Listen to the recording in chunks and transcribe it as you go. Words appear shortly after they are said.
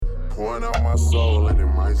pouring out my soul and it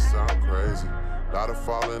might sound crazy. A lot of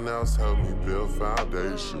falling outs help me build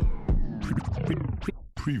foundation.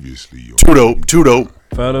 Previously, Too dope.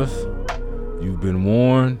 Fellas, you've been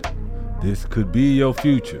warned. This could be your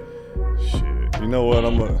future. Shit. You know what?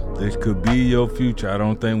 This could be your future. I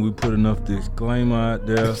don't think we put enough disclaimer out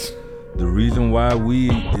there. The reason why we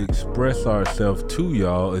express ourselves to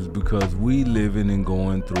y'all is because we living and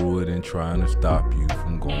going through it and trying to stop you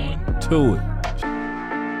from going to it.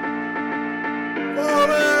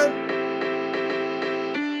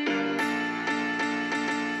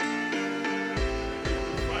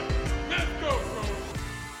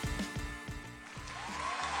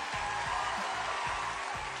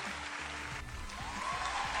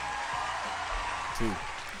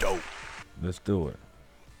 Dope. Let's do it.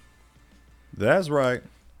 That's right.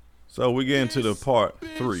 So we get into the part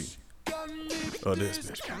 3 of this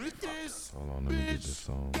bitch. Hold on, let me get this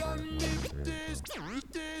song back. There we go.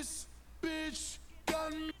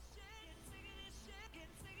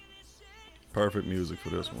 Perfect music for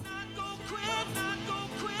this one.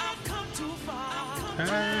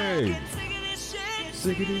 Hey!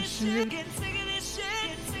 Sick of this shit.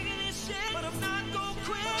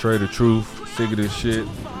 Trey the Truth, sick of this shit.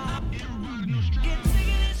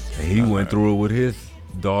 And he went through it with his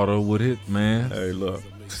daughter, with his man. Hey, look.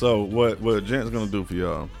 So what Gent's gonna do for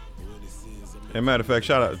y'all? And matter of fact,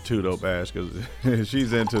 shout out to Too Dope Ash because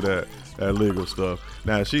she's into that legal stuff.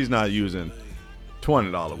 Now she's not using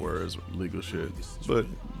 $20 words, legal shit, but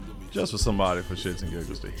just for somebody for shits and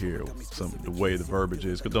giggles to hear the way the verbiage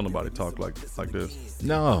is, because don't nobody talk like this.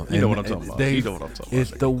 No, You know what I'm talking about. You know what I'm talking about.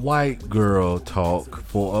 It's the white girl talk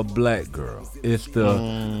for a black girl. It's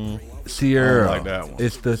the Sierra. I don't like that one.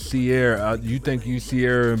 It's the Sierra. You think you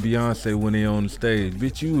Sierra and Beyonce when they on the stage?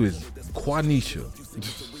 Bitch, you is Quanisha.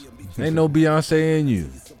 Ain't no Beyonce in you.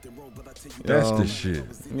 That's the shit.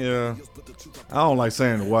 Yeah. I don't like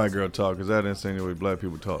saying the white girl talk because that insinuates black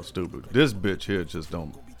people talk stupid. This bitch here just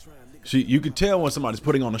don't. You can tell when somebody's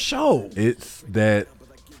putting on a show. It's that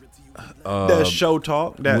That show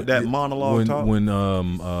talk, that monologue talk. When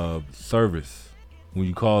service, when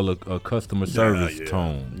you call a customer service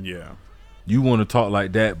tone. Yeah. You want to talk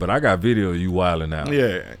like that, but I got video of you wilding out.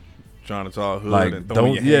 Yeah. Trying to talk hood Like and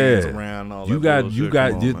throwing your hands around and all that bullshit.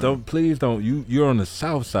 You're on the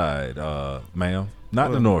south side, ma'am,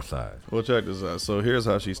 not the north side. Well, check this out. So here's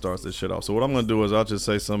how she starts this shit off. So what I'm gonna do is I'll just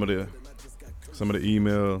say some of the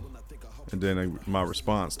email and then my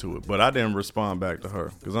response to it. But I didn't respond back to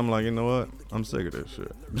her because I'm like, you know what? I'm sick of this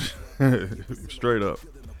shit. Straight up.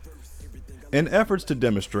 In efforts to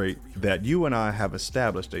demonstrate that you and I have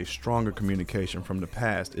established a stronger communication from the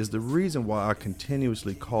past is the reason why I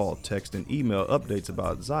continuously call, text, and email updates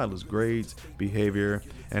about Zyla's grades, behavior,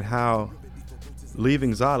 and how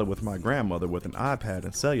leaving Zyla with my grandmother with an iPad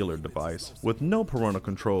and cellular device with no parental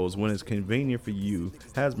controls when it's convenient for you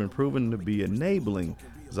has been proven to be enabling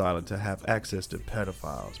Zyla to have access to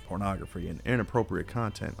pedophiles, pornography, and inappropriate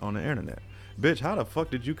content on the internet. Bitch, how the fuck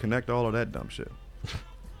did you connect all of that dumb shit?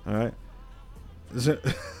 Alright?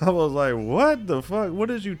 I was like, what the fuck?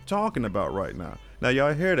 What is you talking about right now? Now,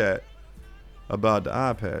 y'all hear that about the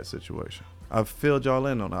iPad situation. I've filled y'all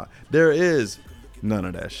in on that. There is none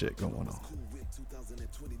of that shit going on.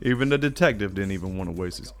 Even the detective didn't even want to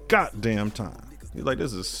waste his goddamn time. He's like,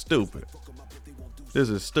 this is stupid. This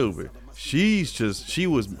is stupid. She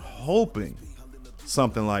was hoping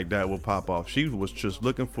something like that would pop off. She was just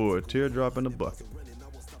looking for a teardrop in the bucket.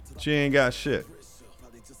 She ain't got shit.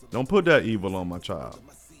 Don't put that evil on my child.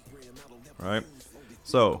 Right?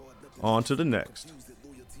 So, on to the next.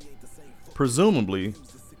 Presumably,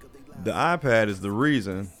 the iPad is the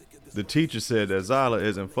reason the teacher said that Zyla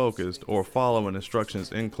isn't focused or following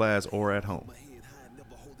instructions in class or at home.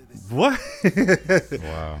 What?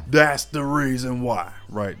 Wow. That's the reason why,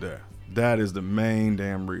 right there. That is the main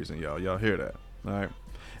damn reason, y'all. Y'all hear that? All right.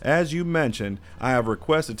 As you mentioned, I have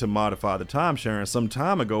requested to modify the time sharing some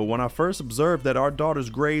time ago when I first observed that our daughter's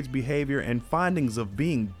grades, behavior, and findings of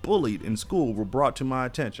being bullied in school were brought to my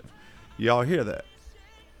attention. Y'all hear that?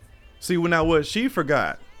 See, now what she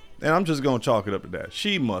forgot, and I'm just going to chalk it up to that.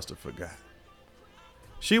 She must have forgot.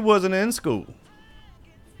 She wasn't in school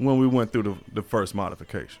when we went through the first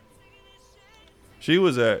modification. She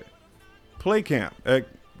was at play camp at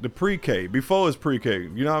the pre-K, before it's pre-K.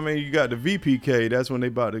 You know what I mean? You got the VPK, that's when they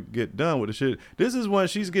about to get done with the shit. This is when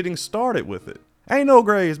she's getting started with it. Ain't no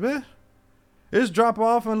grades, man. It's drop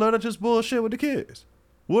off and let her just bullshit with the kids.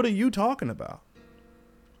 What are you talking about?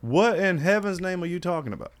 What in heaven's name are you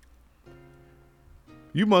talking about?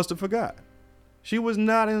 You must have forgot. She was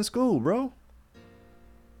not in school, bro.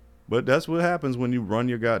 But that's what happens when you run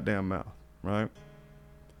your goddamn mouth, right?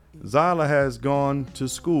 Zyla has gone to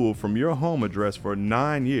school from your home address for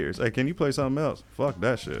 9 years. Hey, can you play something else? Fuck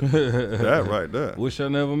that shit. That right there. Wish I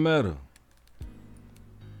never met her.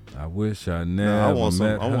 I wish I never I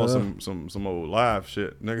want some old live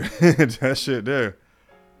shit, nigga. That shit there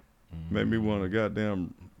made me want to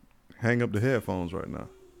goddamn hang up the headphones right now.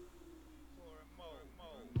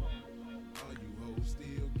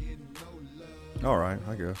 All right,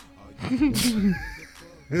 I guess.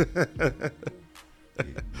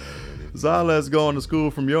 Zyla has gone to school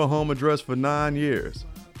from your home address for 9 years.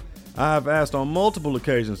 I have asked on multiple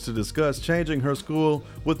occasions to discuss changing her school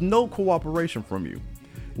with no cooperation from you.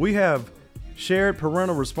 We have shared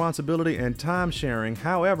parental responsibility and time sharing.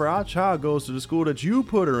 However, our child goes to the school that you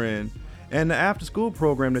put her in and the after school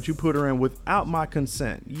program that you put her in without my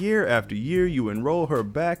consent. Year after year, you enroll her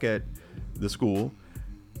back at the school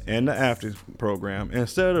and the after program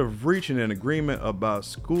instead of reaching an agreement about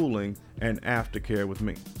schooling and aftercare with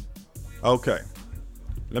me. Okay,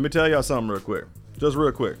 let me tell y'all something real quick. Just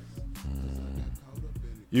real quick.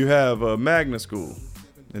 You have a magnet school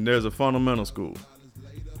and there's a fundamental school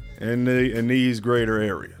in these greater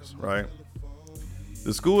areas, right?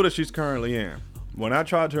 The school that she's currently in, when I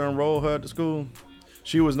tried to enroll her at the school,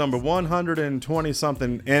 she was number 120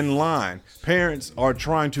 something in line. Parents are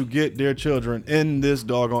trying to get their children in this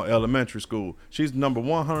doggone elementary school. She's number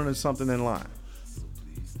 100 and something in line.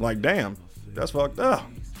 Like, damn, that's fucked up.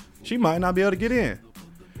 She might not be able to get in.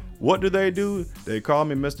 What do? They call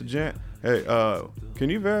me Mr. Gent. Hey,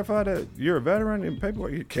 can you verify that you're a veteran in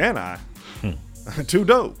paperwork? Can I? Too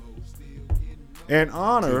dope. And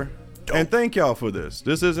honor and thank y'all for this.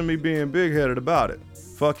 This isn't me being big-headed about it.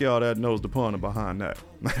 Fuck y'all that knows the pun behind that.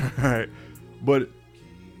 Right? But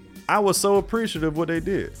I was so appreciative of what they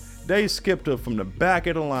did. They skipped her from the back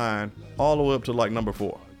of the line all the way up to like number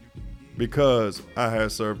 4 because I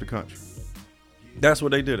had served the country. That's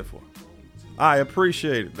what they did it for. I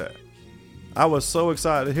appreciated that. I was so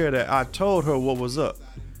excited to hear that. I told her what was up.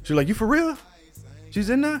 She's like, you for real? She's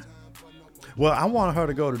in there? Well, I wanted her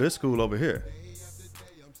to go to this school over here.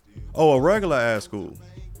 Oh, a regular ass school.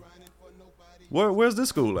 Where's this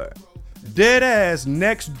school at? Dead ass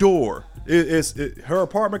next door. Her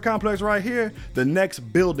apartment complex right here. The next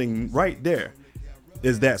building right there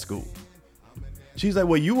is that school. She's like,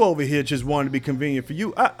 well, you over here just wanted to be convenient for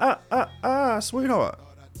you. Sweetheart.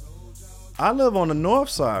 I live on the north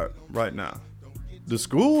side right now. The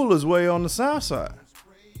school is way on the south side.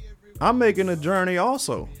 I'm making a journey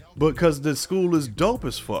also because the school is dope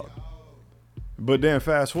as fuck. But then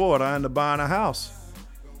fast forward, I end up buying a house.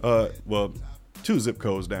 2 zip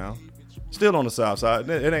codes down. Still on the south side.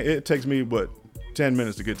 It takes me, 10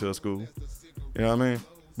 minutes to get to a school. You know what I mean?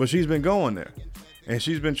 But she's been going there. And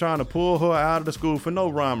she's been trying to pull her out of the school for no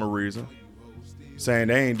rhyme or reason. Saying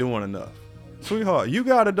they ain't doing enough. Sweetheart, you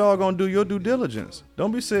gotta doggone do your due diligence.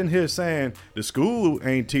 Don't be sitting here saying the school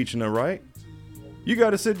ain't teaching her right. You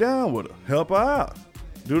gotta sit down with her. Help her out.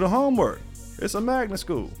 Do the homework. It's a magnet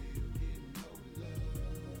school.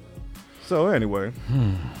 So anyway,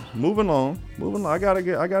 moving on. I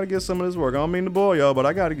gotta get some of this work. I don't mean to bore y'all, but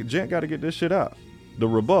Gent gotta get this shit out. The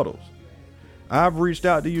rebuttals. I've reached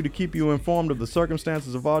out to you to keep you informed of the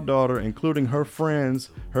circumstances of our daughter, including her friends,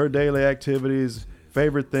 her daily activities,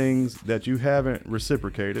 favorite things that you haven't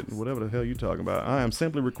reciprocated, whatever the hell you talking about. I am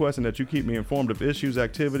simply requesting that you keep me informed of issues,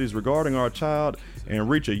 activities regarding our child, and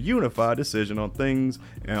reach a unified decision on things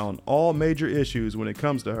and on all major issues when it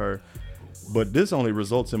comes to her. But this only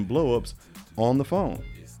results in blow-ups on the phone,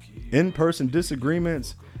 in-person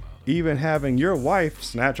disagreements, even having your wife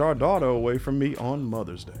snatch our daughter away from me on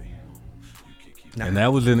Mother's Day. Now, and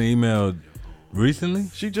that was in an email recently?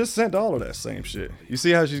 She just sent all of that same shit. You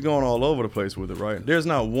see how she's going all over the place with it, right? There's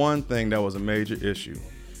not one thing that was a major issue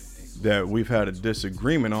that we've had a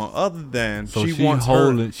disagreement on other than so she wants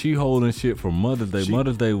her. She holding shit for Mother's Day.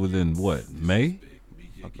 Mother's Day was in what, May?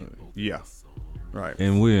 Yeah. Right.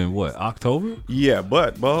 And we're in what, October? Yeah,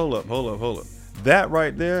 but hold up. That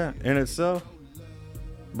right there in itself,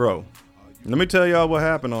 bro, let me tell y'all what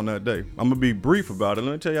happened on that day. I'm going to be brief about it.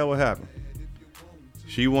 Let me tell y'all what happened.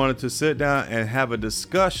 She wanted to sit down and have a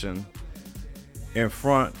discussion in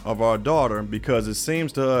front of our daughter because it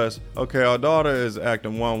seems to us, okay, our daughter is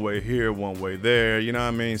acting one way here, one way there. You know what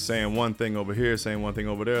I mean? Saying one thing over here, saying one thing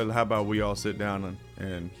over there. How about we all sit down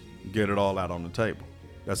and get it all out on the table?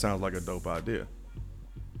 That sounds like a dope idea.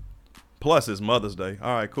 Plus, it's Mother's Day.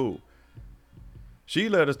 All right, cool. She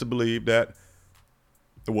led us to believe that,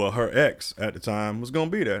 well, her ex at the time was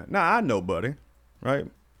going to be there. Now, I know Buddy, right?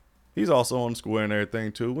 He's also on the square and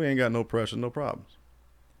everything, too. We ain't got no pressure, no problems.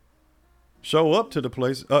 Show up to the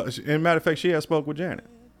place. And matter of fact, she had spoke with Janet.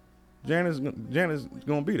 Janet's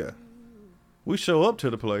gonna be there. We show up to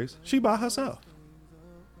the place. She by herself.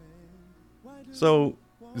 So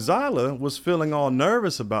Zyla was feeling all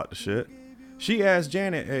nervous about the shit. She asked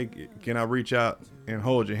Janet, "Hey, can I reach out and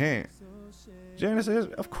hold your hand?" Janet says,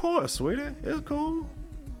 "Of course, sweetie. It's cool."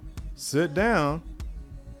 Sit down.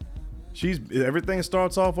 Everything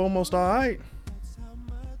starts off almost all right.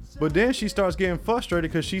 But then she starts getting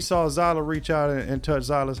frustrated because she saw Zyla reach out and touch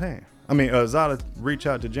Zyla's hand. Zyla reach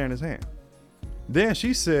out to Janet's hand. Then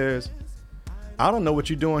she says, "I don't know what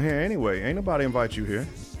you're doing here anyway. Ain't nobody invite you here.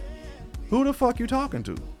 Who the fuck you talking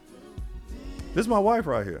to? This is my wife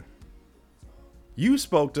right here. You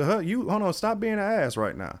spoke to her. Hold on, stop being an ass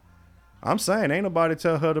right now. I'm saying ain't nobody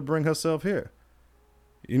tell her to bring herself here.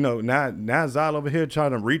 You know, now Zyla over here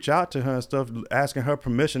trying to reach out to her and stuff, asking her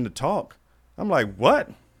permission to talk. I'm like,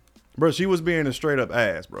 what? Bro, she was being a straight up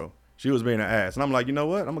ass, bro. She was being an ass. And I'm like, you know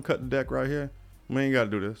what? I'm going to cut the deck right here. We ain't got to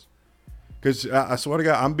do this. Because I swear to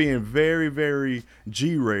God, I'm being very, very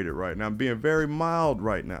G-rated right now. I'm being very mild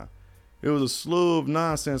right now. It was a slew of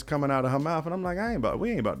nonsense coming out of her mouth. And I'm like,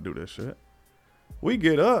 we ain't about to do this shit. We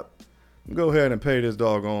get up, go ahead and pay this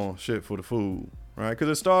doggone shit for the food, right? Because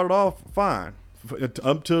it started off fine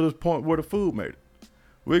up to the point where the food made it.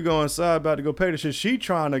 We go inside, about to go pay the shit. She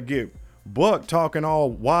trying to get Buck talking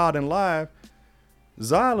all wild and live.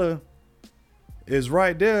 Zyla is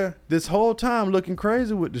right there this whole time looking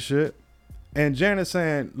crazy with the shit. And Janet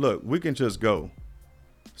saying, look, we can just go.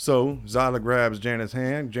 So Zyla grabs Janet's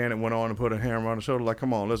hand. Janet went on and put her hand on her shoulder like,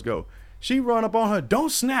 come on, let's go. She run up on her.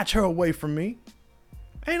 Don't snatch her away from me.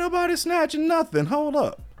 Ain't nobody snatching nothing. Hold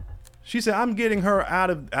up. She said, I'm getting her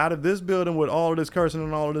out of this building with all of this cursing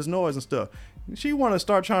and all of this noise and stuff. She want to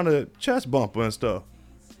start trying to chest bump her and stuff.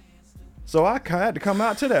 So I had to come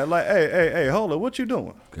out to that. Like, hey, hold up. What you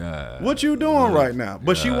doing? God. What you doing right now?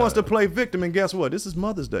 But God. she wants to play victim. And guess what? This is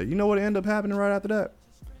Mother's Day. You know what ended up happening right after that?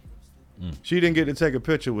 She didn't get to take a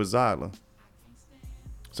picture with Zyla.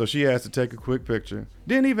 So she asked to take a quick picture.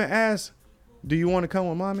 Didn't even ask, do you want to come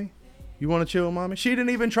with mommy? You want to chill with mommy? She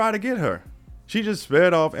didn't even try to get her. She just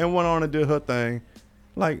sped off and went on and did her thing.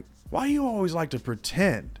 Like, why you always like to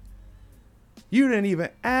pretend? You didn't even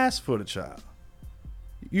ask for the child.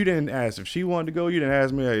 You didn't ask if she wanted to go. You didn't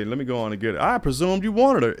ask me, hey, let me go on and get her. I presumed you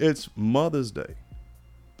wanted her. It's Mother's Day.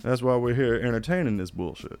 That's why we're here entertaining this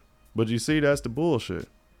bullshit. But you see, that's the bullshit.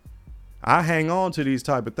 I hang on to these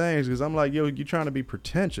type of things because I'm like, yo, you're trying to be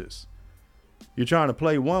pretentious. You're trying to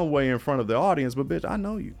play one way in front of the audience, but bitch, I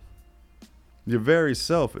know you. You're very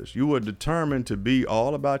selfish. You were determined to be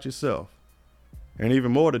all about yourself. And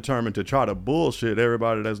even more determined to try to bullshit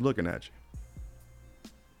everybody that's looking at you.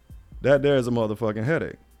 That there's a motherfucking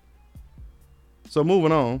headache. So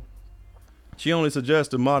moving on. She only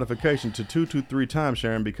suggested modification to 2 to 3 time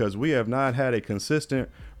sharing because we have not had a consistent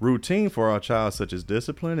routine for our child, such as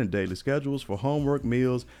discipline and daily schedules for homework,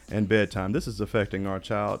 meals, and bedtime. This is affecting our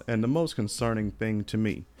child and the most concerning thing to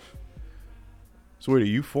me. Sweetie,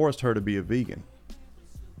 you forced her to be a vegan.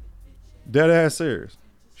 Dead ass serious.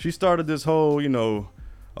 She started this whole,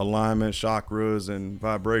 alignment, chakras, and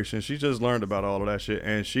vibrations. She just learned about all of that shit,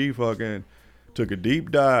 and she fucking took a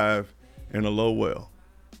deep dive in a low well.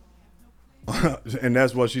 And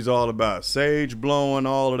that's what she's all about. Sage blowing,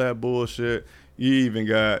 all of that bullshit. You even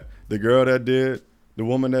got the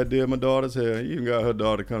woman that did my daughter's hair. You even got her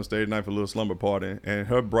daughter come stay tonight for a little slumber party. And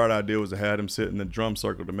her bright idea was to have them sit in the drum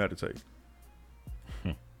circle to meditate.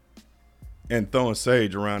 And throwing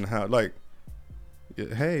sage around the house. Like,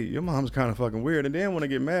 hey, your mom's kind of fucking weird. And then when they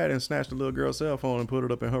get mad and snatch the little girl's cell phone and put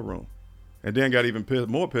it up in her room. And then got even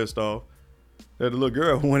more pissed off that the little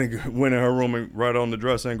girl went in her room and right on the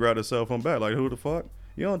dresser and grabbed her cell phone back. Like, who the fuck?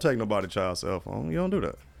 You don't take nobody's child's cell phone. You don't do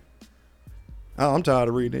that. I'm tired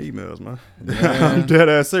of reading the emails, man. I'm dead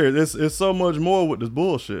ass serious. It's so much more with this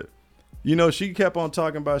bullshit. She kept on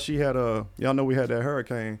talking about she had y'all know we had that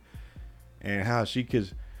hurricane and how she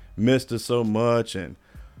missed us so much and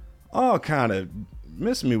all kind of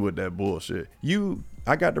missed me with that bullshit.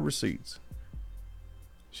 I got the receipts.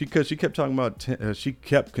 She kept talking about, she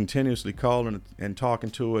kept continuously calling and talking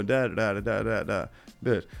to her,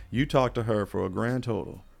 Bitch, you talked to her for a grand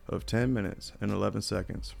total of 10 minutes and 11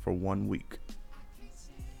 seconds for 1 week.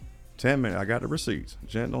 10 minutes. I got the receipts.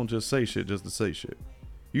 Jen don't just say shit just to say shit.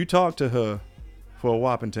 You talked to her for a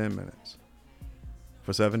whopping 10 minutes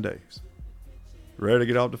for 7 days. Ready to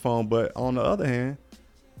get off the phone, but on the other hand,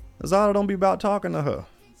 Zyla don't be about talking to her.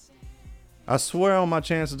 I swear on my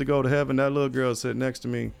chances to go to heaven, that little girl sit next to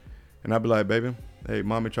me, and I'd be like, baby, hey,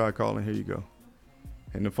 mommy tried calling, here you go.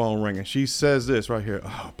 And the phone ringing. She says this right here,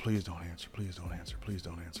 oh, please don't answer, please don't answer, please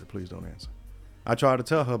don't answer, please don't answer. I try to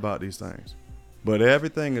tell her about these things. But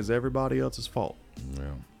everything is everybody else's fault.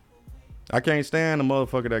 Yeah. I can't stand a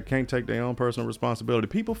motherfucker that can't take their own personal responsibility.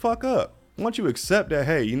 People fuck up. Once you accept that,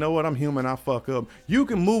 hey, you know what? I'm human. I fuck up. You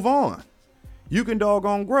can move on. You can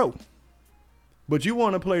doggone grow. But you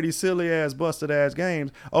want to play these silly ass, busted ass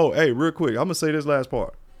games. Oh, hey, real quick. I'm going to say this last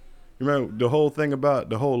part. You remember the whole thing about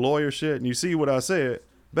the whole lawyer shit? And you see what I said?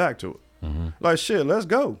 Back to it. Mm-hmm. Like, shit, let's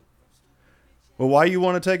go. Well, why you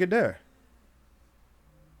want to take it there?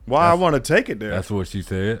 Why I want to take it there? That's what she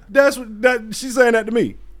said. That's what that she's saying that to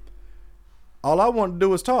me. All I want to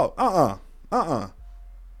do is talk.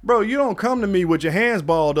 Bro, you don't come to me with your hands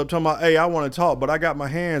balled up talking about, hey, I want to talk, but I got my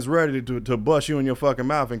hands ready to bust you in your fucking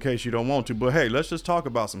mouth in case you don't want to. But hey, let's just talk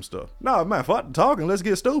about some stuff. No, man, fuck the talking. Let's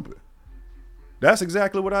get stupid. That's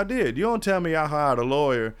exactly what I did. You don't tell me I hired a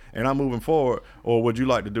lawyer and I'm moving forward, or would you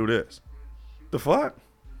like to do this? The fuck?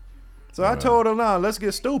 So I told her, nah, let's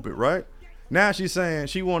get stupid, right? Now she's saying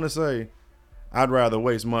she want to say, I'd rather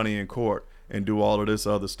waste money in court and do all of this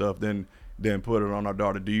other stuff than put it on our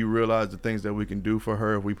daughter. Do you realize the things that we can do for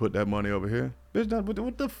her if we put that money over here? Bitch,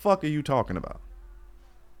 what the fuck are you talking about?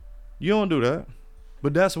 You don't do that.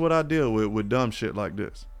 But that's what I deal with dumb shit like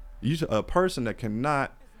this. A person that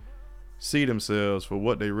cannot see themselves for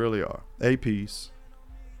what they really are. A piece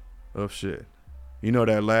of shit. You know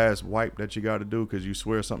that last wipe that you got to do because you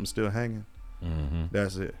swear something's still hanging? Mm-hmm.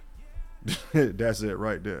 That's it. That's it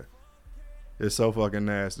right there. It's so fucking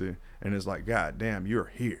nasty. And it's like, God damn,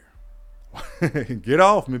 you're here. Get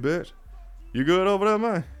off me, bitch. You good over there,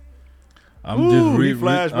 man? I'm just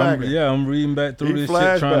flashbacking. I'm reading back through He this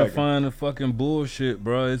shit, trying to flashbacking. find the fucking bullshit,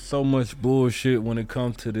 bro. It's so much bullshit when it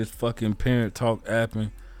comes to this fucking parent talk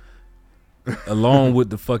apping. Along with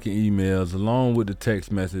the fucking emails, along with the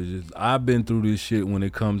text messages. I've been through this shit when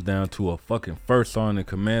it comes down to a fucking first sergeant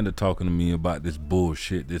commander talking to me about this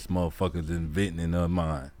bullshit this motherfucker's inventing in her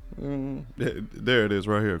mind. There it is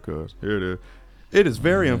right here, cuz. Here it is. It is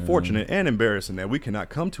very unfortunate and embarrassing that we cannot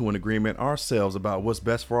come to an agreement ourselves about what's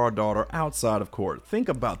best for our daughter outside of court. Think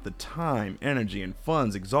about the time, energy, and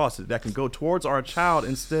funds exhausted that can go towards our child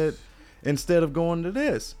instead of going to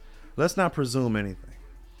this. Let's not presume anything.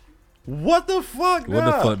 What the fuck? What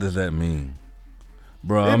the fuck does that mean?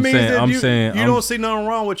 Bro, It I'm means that saying you don't see nothing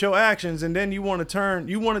wrong with your actions, and then you want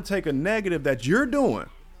to take a negative that you're doing.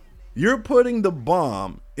 You're putting the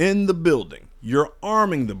bomb in the building. You're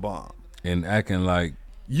arming the bomb. And acting like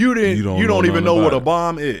You don't even know what a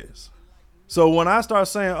bomb is. So when I start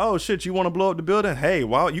saying, "Oh shit, you want to blow up the building?" Hey,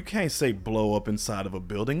 wow, you can't say blow up inside of a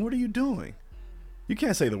building. What are you doing? You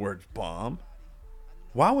can't say the word bomb.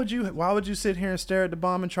 Why would you sit here and stare at the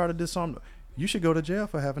bomb and try to disarm? You should go to jail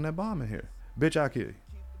for having that bomb in here. Bitch, I kill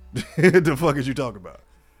you. The fuck is you talking about?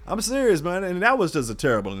 I'm serious, man. And that was just a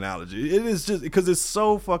terrible analogy. It is just because it's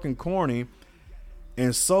so fucking corny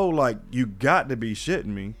and so like you got to be shitting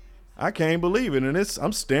me. I can't believe it, and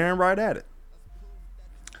I'm staring right at it.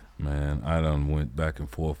 Man, I done went back and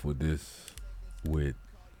forth with this with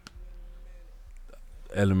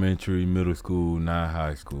elementary, middle school, now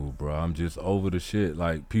high school, bro. I'm just over the shit.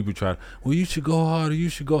 Like, people try, well, you should go harder, you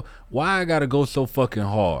should go. Why I gotta go so fucking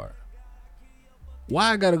hard?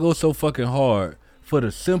 Why I gotta go so fucking hard for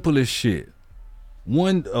the simplest shit?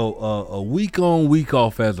 A week on, week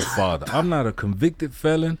off as a father. I'm not a convicted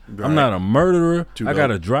felon. Right. I'm not a murderer. Too I got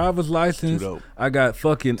dope. a driver's license. Too dope. I got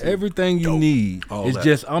fucking everything you dope. need. All It's that.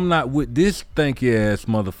 just I'm not with this stanky ass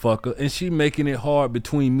motherfucker, and she making it hard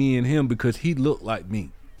between me and him because he look like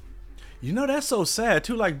me. You know, that's so sad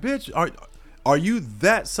too. Like, bitch, are you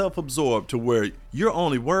that self-absorbed to where you're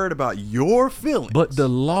only worried about your feelings? But the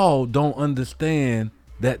law don't understand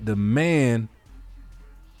that the man,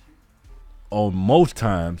 on most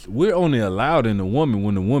times, we're only allowed in the woman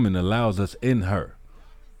when the woman allows us in her.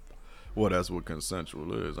 Well, that's what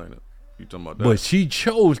consensual is, ain't it? You talking about that? But she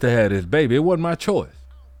chose to have this baby. It wasn't my choice.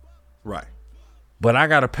 Right. But I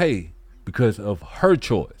gotta pay because of her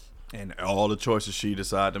choice. And all the choices she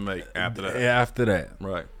decided to make after that. After that.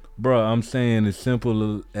 Right. Bruh, I'm saying as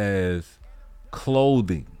simple as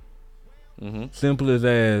clothing. Mm-hmm. Simple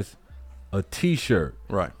as a t-shirt.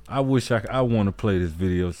 Right. I wish I want to play this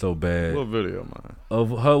video so bad. What video, man?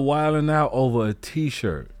 Of her wilding out over a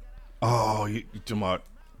t-shirt. Oh, you talking about?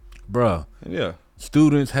 Bruh, Yeah.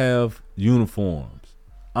 students have uniforms.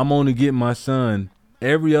 I'm only getting my son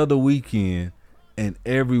every other weekend and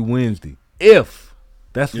every Wednesday. If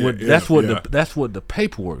that's Yeah, what if, that's what yeah. that's what the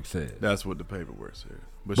paperwork says. That's what the paperwork says.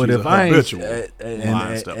 But she's if a I ain't habitual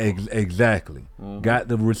line stepper. exactly got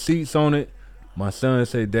the receipts on it, my son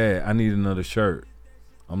say, "Dad, I need another shirt."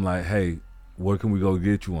 I'm like, "Hey, where can we go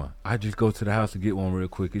get you one?" I just go to the house to get one real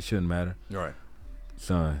quick. It shouldn't matter, Right.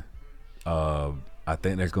 son. I I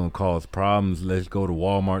think that's gonna cause problems. Let's go to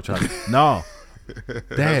Walmart. No,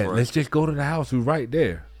 Dad, right. let's just go to the house. We're right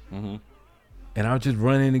there. Mm-hmm. And I'll just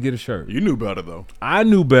run in and get a shirt. You knew better though. I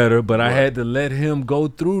knew better, but I Right. had to let him go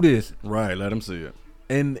through this. Right, let him see it.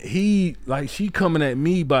 And he, like, she coming at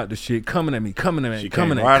me about the shit, coming at me. She came right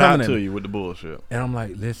coming out at to me. you with the bullshit. And I'm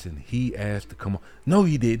like, listen, he asked to come on. No,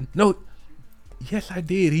 he didn't. No, yes, I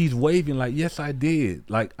did. He's waving like, yes, I did.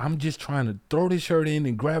 Like, I'm just trying to throw this shirt in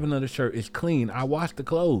and grab another shirt. It's clean. I washed the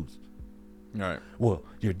clothes. Right. Well,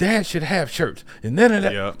 your dad should have shirts. And then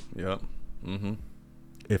that. Yep. Mm-hmm.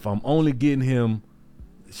 If I'm only getting him,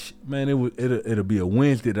 man, it'll be a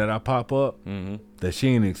Wednesday that I pop up that she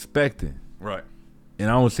ain't expecting. Right. And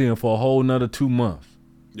I don't see him for a whole nother 2 months.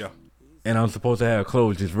 Yeah. And I'm supposed to have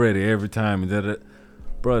clothes just ready every time. And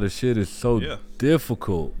bro, the shit is so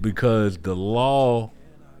difficult because the law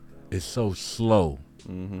is so slow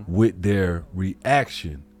with their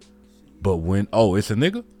reaction. But when, it's a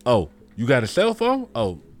nigga? Oh, you got a cell phone?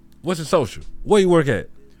 Oh, what's a social? Where you work at?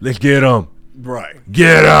 Let's get him. Right.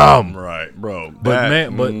 Get him. Right, bro. But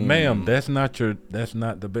ma'am, that's not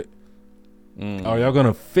the Are y'all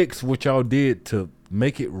gonna fix what y'all did to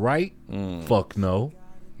make it right? Fuck no.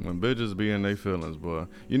 When bitches be in their feelings, boy.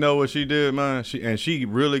 You know what she did, man? She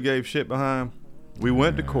really gave shit behind. We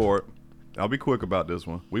went to court. I'll be quick about this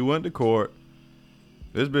one. We went to court.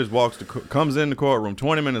 This bitch comes in the courtroom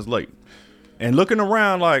 20 minutes late. And looking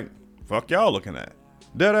around like, fuck y'all looking at.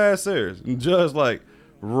 Dead ass serious. And judge like,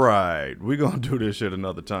 right, we gonna do this shit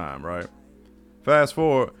another time, right? Fast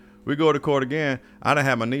forward, we go to court again. I done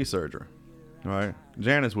had my knee surgery, right?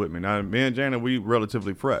 Janet's with me. Now, me and Janet, we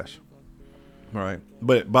relatively fresh, right?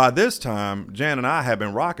 But by this time, Janet and I have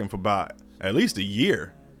been rocking for about at least a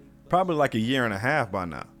year. Probably like a year and a half by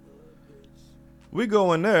now. We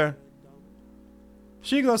go in there.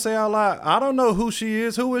 She gonna say out loud, I don't know who she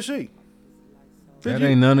is. Who is she? That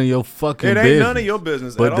ain't none of your fucking business. It ain't none of your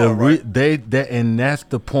business but at all, right? And that's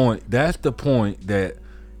the point. That's the point that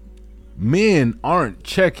men aren't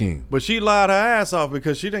checking. But she lied her ass off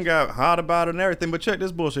because she done got hot about it and everything. But check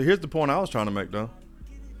this bullshit. Here's the point I was trying to make, though.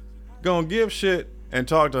 Gonna give shit and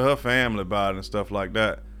talk to her family about it and stuff like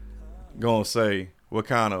that. Gonna say what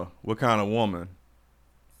kind of woman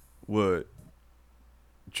would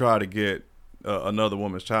try to get another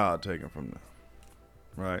woman's child taken from them,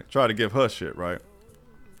 right? Try to give her shit, right?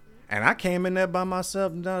 And I came in there by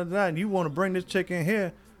myself and you want to bring this chick in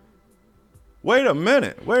here? Wait a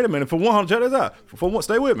minute. For one, check this out. For one,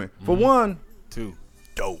 stay with me. For one, two,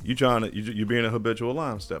 dope. You being a habitual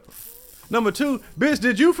line stepper. Number two, bitch,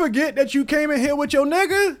 did you forget that you came in here with your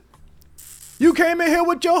nigga? You came in here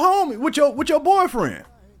with your homie, with your boyfriend.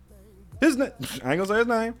 I ain't gonna say his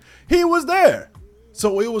name. He was there.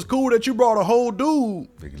 So it was cool that you brought a whole dude.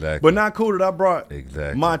 Exactly. But not cool that I brought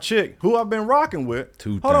my chick, who I've been rocking with.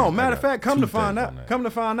 Hold on, matter of fact, come to find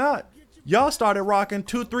out, y'all started rocking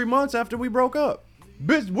 2-3 months after we broke up.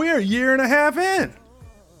 Bitch, we're a year and a half in.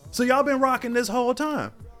 So y'all been rocking this whole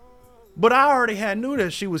time. But I already knew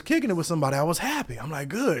that she was kicking it with somebody. I was happy. I'm like,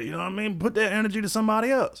 good, you know what I mean? Put that energy to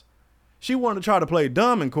somebody else. She wanted to try to play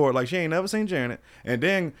dumb in court like she ain't never seen Janet and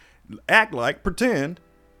then pretend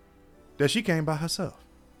that she came by herself.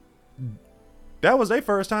 That was their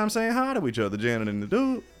first time saying hi to each other, Janet and the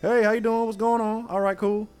dude. Hey, how you doing? What's going on? All right,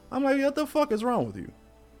 cool. I'm like, what the fuck is wrong with you?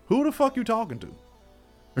 Who the fuck you talking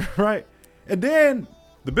to? Right? And then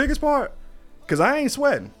the biggest part, because I ain't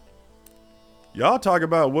sweating. Y'all talk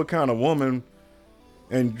about what kind of woman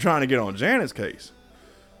and trying to get on Janet's case.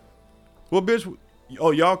 Well, bitch,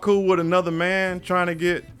 y'all cool with another man trying to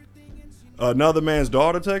get another man's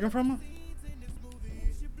daughter taken from her?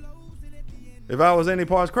 If I was any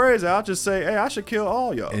parts crazy, I'll just say, hey, I should kill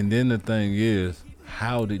all y'all. And then the thing is,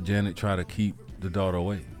 how did Janet try to keep the daughter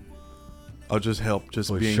away? I'll just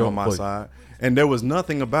being on my side. And there was not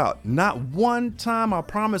one time, I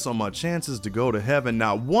promise on my chances to go to heaven,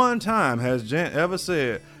 not one time has Jan ever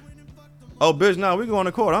said, oh, bitch, now we going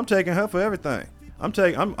to court. I'm taking her for everything.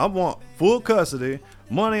 I want full custody,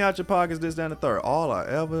 money out your pockets, this, that, and the third. All I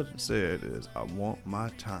ever said is, I want my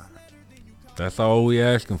time. That's all we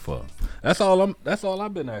asking for. That's all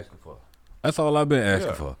I've been asking for. That's all I've been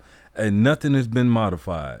asking for. And nothing has been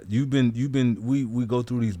modified. We go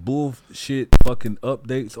through these bullshit fucking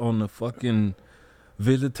updates on the fucking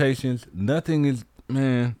visitations. Nothing is,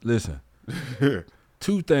 man, listen.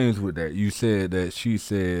 Two things with that. You said that she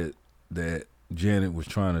said that Janet was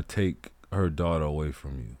trying to take her daughter away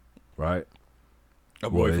from you, right?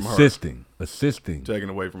 Assisting. Taken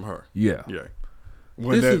away from her. Yeah. Yeah.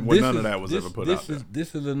 When none of that was ever put out there.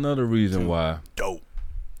 This is another reason why dope.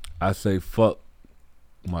 I say fuck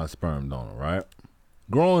my sperm donor, right?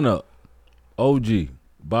 Growing up, OG,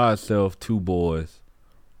 by herself, 2 boys,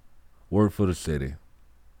 work for the city.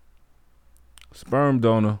 Sperm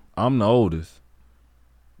donor, I'm the oldest.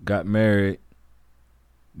 Got married,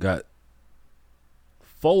 got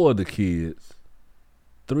 4 of the kids,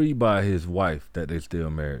 3 by his wife that they still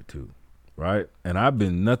married to, right? And I've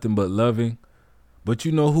been nothing but loving. But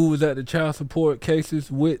you know who was at the child support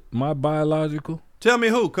cases with my biological? Tell me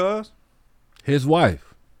who, cuz. His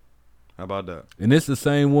wife. How about that? And it's the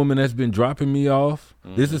same woman that's been dropping me off.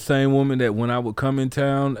 This is the same woman that when I would come in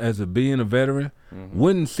town as being a veteran,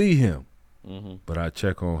 wouldn't see him. But I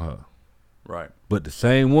check on her. Right. But the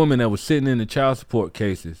same woman that was sitting in the child support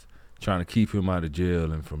cases trying to keep him out of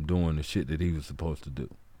jail and from doing the shit that he was supposed to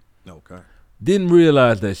do. Okay. Didn't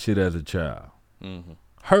realize that shit as a child. Mm-hmm.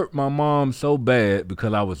 Hurt my mom so bad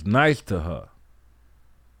because I was nice to her.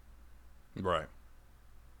 Right.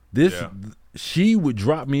 She would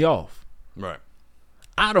drop me off. Right.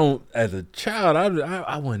 I don't, as a child,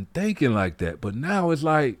 I wasn't thinking like that. But now it's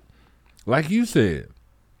like you said,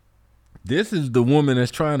 this is the woman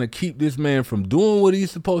that's trying to keep this man from doing what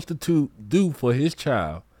he's supposed to do for his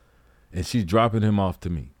child, and she's dropping him off to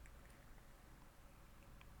me.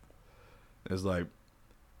 It's like,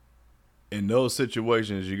 in those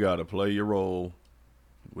situations, you got to play your role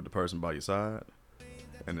with the person by your side,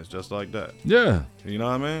 and it's just like that. Yeah. You know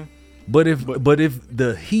what I mean? But if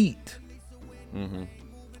the heat,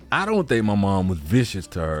 I don't think my mom was vicious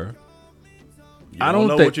to her. I don't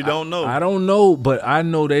know what you don't know. I don't know, but I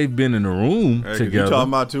know they've been in the room together. You're talking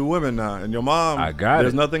about 2 women now, and your mom. I got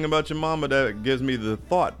There's it. nothing about your mama that gives me the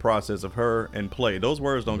thought process of her and play. Those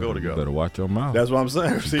words don't go together. You better watch your mouth. That's what I'm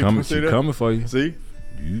saying. See that? Coming for you. See?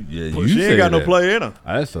 You She ain't got no play in her.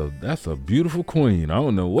 That's a beautiful queen. I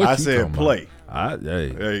don't know what I you said talking play. About.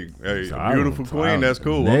 Hey, I beautiful don't- queen. That's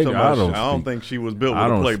cool. I'm talking about, I don't speak- think she was built with I a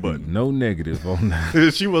don't play speak button. no negative on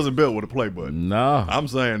that. She wasn't built with a play button. Nah. I'm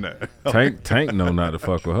saying that. Tank know not to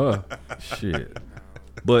fuck with her. Shit.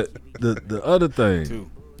 But the other thing,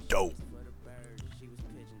 Dope.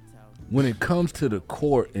 when it comes to the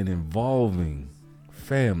court and involving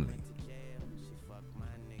family,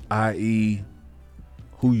 i.e.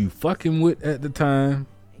 who you fucking with at the time,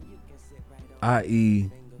 i.e.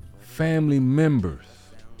 family members.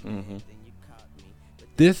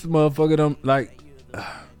 This motherfucker don't like.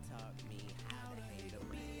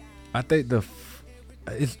 I think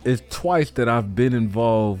it's twice that I've been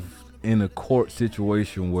involved in a court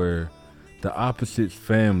situation where the opposite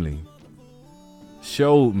family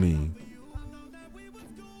showed me,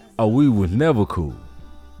 oh, we was never cool.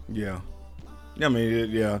 Yeah. I mean,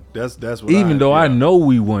 yeah. That's what. Even though I know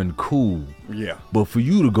we wasn't cool. Yeah. But for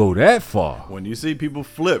you to go that far. When you see people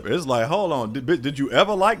flip, it's like, hold on, did you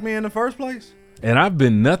ever like me in the first place? And I've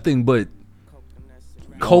been nothing but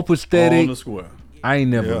On copacetic. the square. I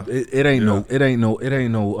ain't never. Yeah. It ain't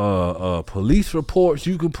no police reports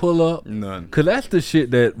you can pull up. None. Cause that's the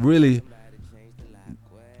shit that really.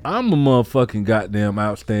 I'm a motherfucking goddamn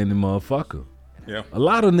outstanding motherfucker. Yeah. A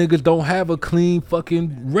lot of niggas don't have a clean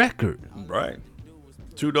fucking record. Right.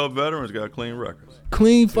 2 dope veterans got clean records.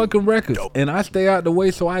 Clean fucking records. And I stay out the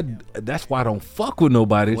way, so that's why I don't fuck with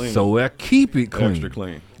nobody. Clean. So I keep it clean. Extra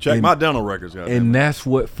clean. Check And- my dental records, goddamn. And that's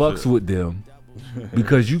what fucks with them.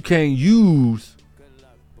 Because you can't use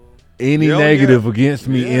any Yeah, negative yeah. against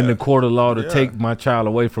me in Yeah. the court of law to Yeah. take my child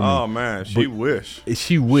away from Oh me. man, she But- wish.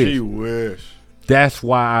 She wish. She wish. That's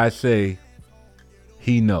why I say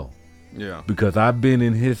he know. Yeah. Because I've been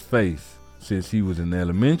in his face since he was in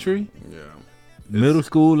elementary, Yeah. middle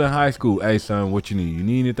school, and high school. Hey son, what you need? You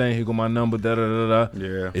need anything? Here go my number. Da da da da.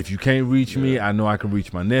 Yeah. If you can't reach me, I know I can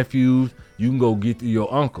reach my nephews. You can go get to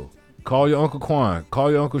your uncle. Call your Uncle Quan.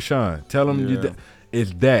 Call your Uncle Sean. Tell him Yeah.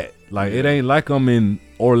 it's that. Like, it ain't like I'm in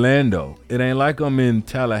Orlando. It ain't like I'm in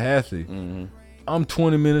Tallahassee. Mm-hmm. I'm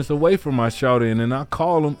 20 minutes away from my shawty, and then I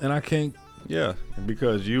call him, and I can't. Yeah.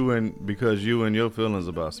 Because you and your feelings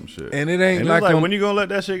about some shit. And it ain't And like, it's like I'm, when you gonna let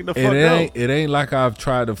that shit the fuck and go? it ain't like I've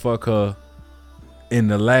tried to fuck her in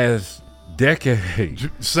the last decade.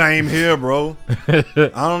 Same here, bro. I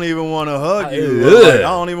don't even want to hug you. Ugh. Like, I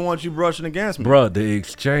don't even want you brushing against me. Bruh, the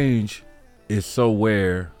exchange is so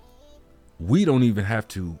where we don't even have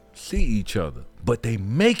to see each other, but they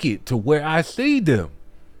make it to where I see them.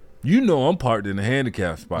 You know I'm parked in a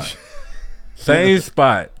handicap spot. Same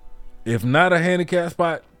spot. If not a handicap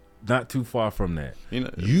spot, not too far from that.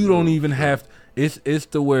 You don't even have it's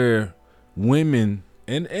to where women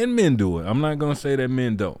and men do it. I'm not gonna say that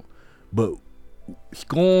men don't. But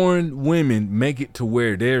scorned women make it to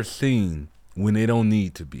where they're seen when they don't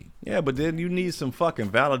need to be. Yeah, but then you need some fucking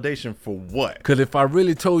validation for what? Because if I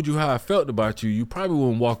really told you how I felt about you, you probably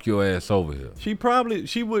wouldn't walk your ass over here. She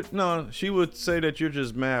would say that you're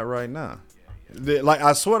just mad right now. Like,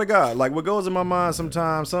 I swear to God, like, what goes in my mind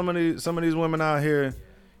sometimes, some of these women out here,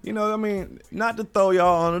 you know, I mean, not to throw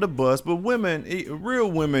y'all under the bus, but women,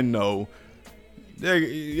 real women know,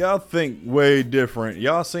 y'all think way different.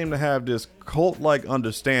 Y'all seem to have this cult-like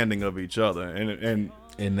understanding of each other, and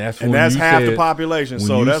that's half the population.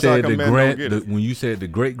 So that's how come men don't get it. When you said the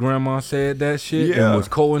great grandma said that shit Yeah. and was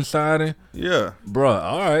coinciding, Yeah, bruh,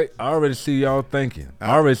 all right, I already see y'all thinking.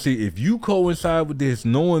 I already see if you coincide with this,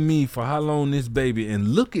 knowing me for how long this baby, and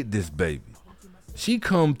look at this baby. She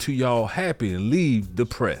come to y'all happy and leave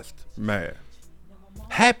depressed. mad,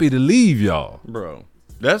 Happy to leave y'all. bro.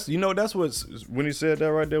 That's what's when he said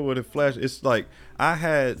that right there with it flash. It's like I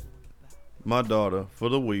had my daughter for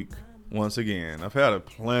the week. Once again, I've had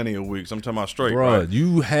plenty of weeks. I'm talking about straight, Bruh, right?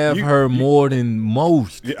 you have her more than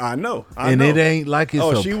most. Yeah, I know. It ain't like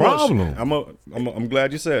it's a problem. I'm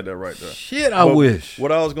glad you said that right there. Shit, I wish.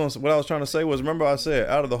 What I was trying to say was, remember I said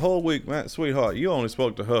out of the whole week, man, sweetheart, you only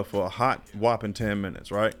spoke to her for a hot whopping 10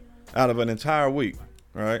 minutes, right? Out of an entire week,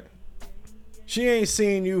 right? She ain't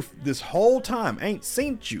seen you this whole time, ain't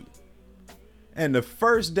seen you. And the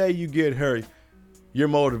first day you get her, you're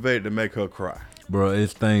motivated to make her cry. Bro,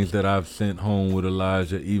 it's things that I've sent home with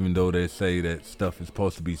Elijah, even though they say that stuff is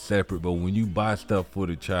supposed to be separate. But when you buy stuff for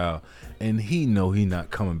the child and he know he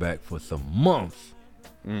not coming back for some months,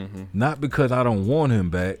 not because I don't want him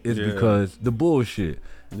back, it's because the bullshit.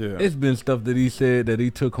 Yeah. It's been stuff that he said that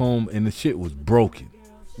he took home and the shit was broken.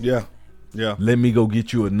 Yeah. Yeah. Let me go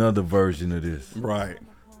get you another version of this Right.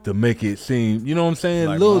 to make it seem, you know what I'm saying?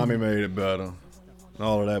 Like mommy made it better.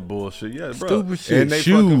 All of that bullshit. Yeah, bro. Stupid shit. And they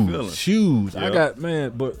fucking feel it. Shoes. Yep. I got,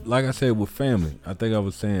 man, but like I said, with family, I think I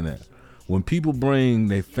was saying that. When people bring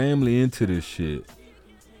their family into this shit,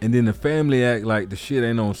 and then the family act like the shit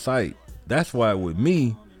ain't on site, that's why with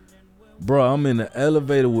me, bro, I'm in the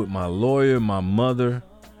elevator with my lawyer, my mother,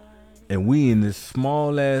 and we in this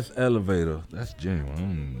small ass elevator. That's genuine. I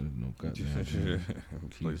don't know goddamn shit.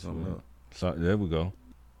 Play something up. So, there we go.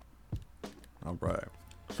 All right.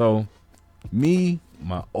 So, me,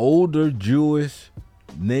 my older Jewish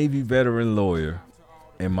Navy veteran lawyer,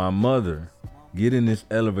 and my mother get in this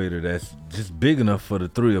elevator that's just big enough for the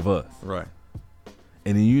three of us. Right.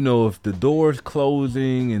 And then, you know, if the door's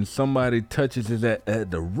closing and somebody touches it at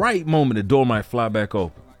the right moment, the door might fly back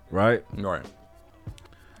open, right? Right.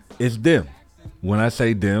 It's them. When I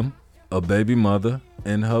say them, a baby mother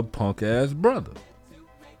and her punk ass brother.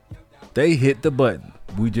 They hit the button.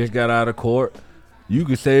 We just got out of court. You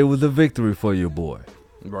could say it was a victory for your boy.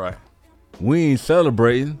 Right. We ain't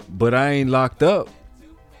celebrating, but I ain't locked up.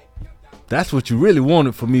 That's what you really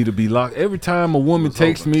wanted for me to be locked. Every time a woman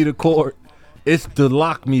takes me to court, it's to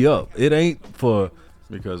lock me up. It ain't for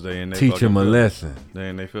Because they ain't teach him a lesson. They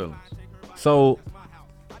ain't they feelings. So,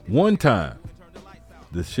 one time,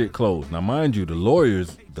 the shit closed. Now, mind you, the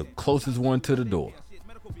lawyer's the closest one to the door.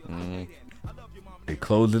 They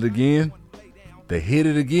close it again. They hit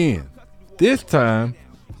it again. This time,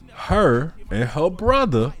 her and her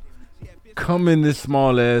brother come in this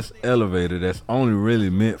small ass elevator that's only really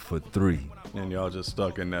meant for three. And y'all just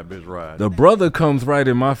stuck in that bitch ride. The brother comes right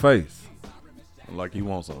in my face. Like he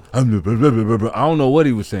wants some. I don't know what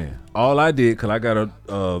he was saying. All I did, cause I got a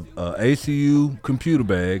ACU computer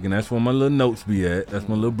bag, and that's where my little notes be at. That's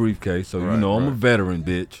my little briefcase. So you know I'm a veteran,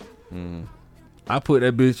 bitch. I put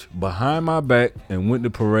that bitch behind my back and went to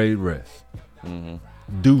parade rest.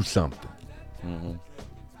 Do something.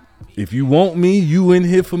 If you want me, you in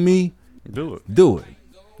here for me. Do it. Do it.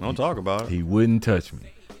 Don't talk about it. He wouldn't touch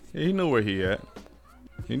me. He knew where he at.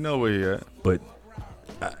 He know where he at. But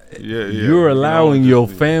Yeah. you're allowing your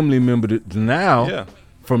family member to now. Yeah.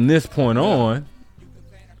 From this point on,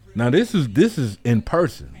 now this is in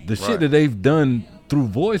person. The shit that they've done through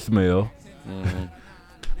voicemail,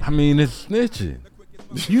 I mean, it's snitching.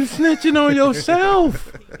 You snitching on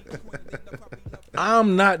yourself.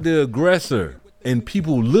 I'm not the aggressor. And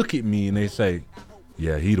people look at me and they say,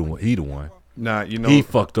 yeah, he the one. Nah, you know. He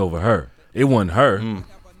fucked over her. It wasn't her.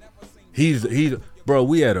 He's bro,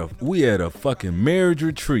 we had a fucking marriage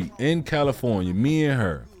retreat in California, me and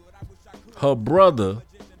her. Her brother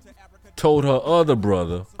told her other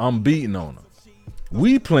brother, I'm beating on her.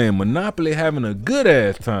 We playing Monopoly, having a good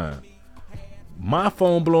ass time. My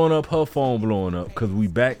phone blowing up, her phone blowing up, because we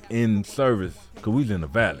back in service, because we was in the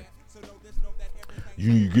valley.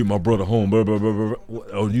 You need to get my brother home, blah, blah, blah, blah.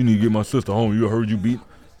 Oh, you need to get my sister home. You heard you beat.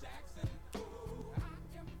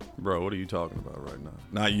 Bro, what are you talking about right now?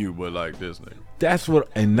 Not you, but like this nigga. That's what.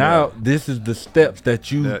 And now this is the steps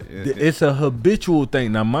that you. It's a habitual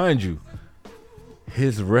thing. Now, mind you,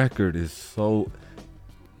 his record is so.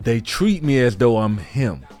 They treat me as though I'm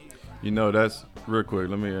him. You know, that's real quick.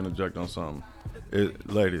 Let me interject on something.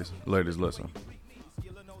 Ladies, listen.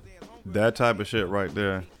 That type of shit right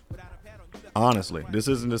there. Honestly, this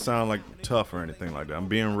isn't to sound like tough or anything like that. I'm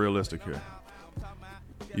being realistic here.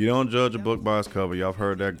 You don't judge a book by its cover. Y'all have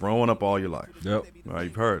heard that growing up all your life. Yep. Right,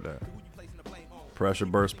 you've heard that. Pressure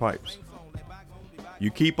burst pipes.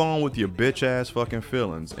 You keep on with your bitch ass fucking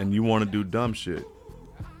feelings and you want to do dumb shit.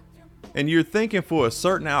 And you're thinking for a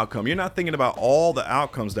certain outcome. You're not thinking about all the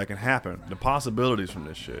outcomes that can happen, the possibilities from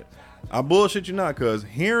this shit. I bullshit you not, cuz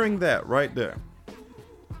hearing that right there.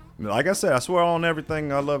 Like I said, I swear on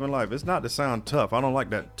everything I love in life. It's not to sound tough. I don't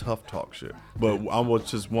like that tough talk shit. But I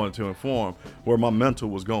was just wanted to inform where my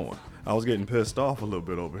mental was going. I was getting pissed off a little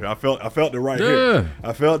bit over here. I felt it right here.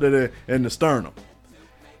 I felt it in the sternum.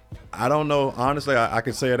 I don't know. Honestly, I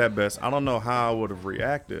could say it at best. I don't know how I would have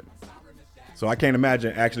reacted. So I can't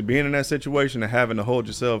imagine actually being in that situation and having to hold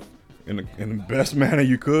yourself in the best manner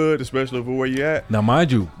you could, especially for where you at. Now,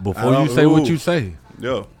 mind you, before you say what you say,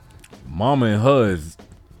 yo, mama and her is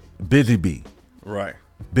busy bee. Right.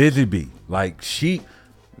 Busy bee. Like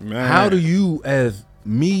Man. How do you, as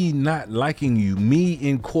me not liking you, me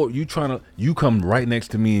in court, you come right next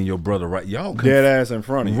to me and your brother, right? Y'all dead ass in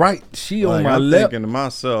front of you. Right. She like, on my I'm left. thinking to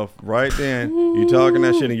myself, right then, you talking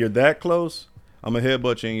that shit and you're that close, I'm going to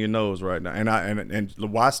headbutt you in your nose right now. And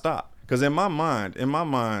why stop? Because in my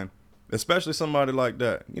mind, especially somebody like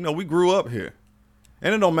that, you know, we grew up here.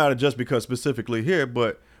 And it don't matter just because specifically here,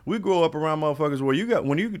 but we grew up around motherfuckers where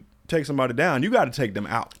when you take somebody down, you got to take them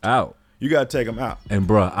out. You got to take them out. And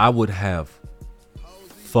bruh, I would have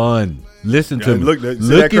fun. Listen to me. Look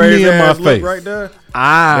at me in my face. Right there.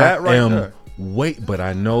 I right am. There. Wait, but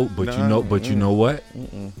I know. But you know. But you know what?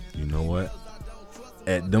 You know what?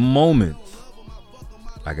 At the moments,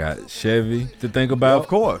 I got Chevy to think about. Of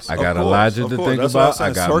course. I got Elijah to think about.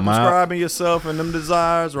 I got circumscribing yourself and them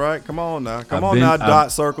desires, right? Come on now. Come on now,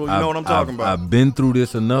 dot circle. You know what I'm talking about. I've been through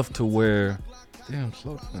this enough to where. Damn,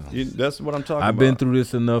 slow down. That's what I'm talking about. I've been through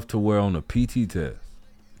this enough to where on a PT test,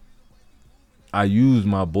 I use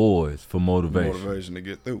my boys for motivation. Motivation to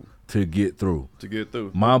get through. To get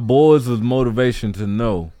through. My boys was motivation to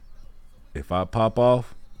know if I pop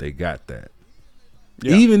off, they got that.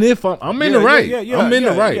 Yeah. Even if I'm in the right. I'm in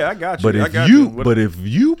the right. Yeah, I got you. But if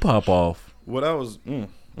you pop off. What I was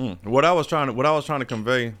trying to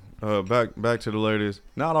convey back to the ladies.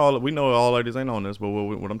 Not all, we know all ladies ain't on this, but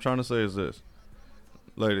what I'm trying to say is this.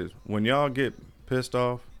 Ladies, when y'all get pissed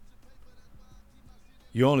off,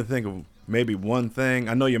 you only think of maybe one thing.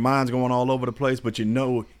 I know your mind's going all over the place, but you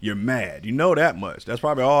know you're mad. You know that much. That's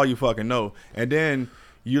probably all you fucking know. And then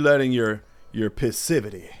you letting your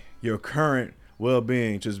passivity, your current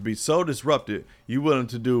well-being just be so disrupted, you willing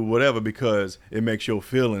to do whatever because it makes your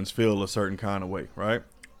feelings feel a certain kind of way, right?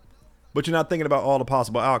 But you're not thinking about all the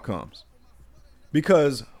possible outcomes.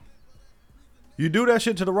 Because you do that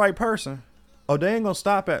shit to the right person, oh, they ain't gonna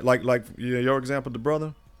stop at like your example, the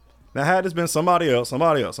brother. Now, had this been somebody else,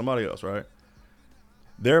 right?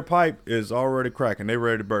 Their pipe is already cracking. They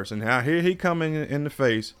ready to burst. And now here he coming in the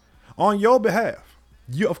face on your behalf.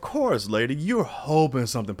 You, of course, lady, you're hoping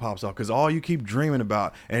something pops off because all you keep dreaming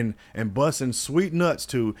about and busting sweet nuts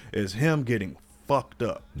to is him getting fucked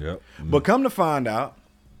up. Yep. But come to find out,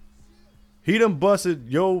 he done busted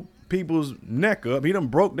your people's neck up. He done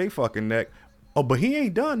broke their fucking neck. Oh, but he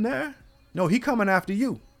ain't done that. No, he coming after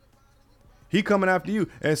you.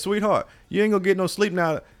 And sweetheart, you ain't gonna get no sleep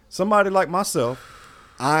now. Somebody like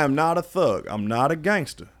myself, I am not a thug. I'm not a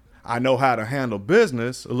gangster. I know how to handle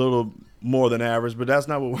business a little more than average, but that's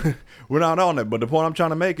not what we're not on that. But the point I'm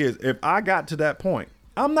trying to make is if I got to that point,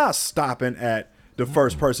 I'm not stopping at the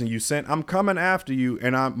first person you sent. I'm coming after you,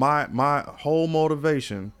 and my whole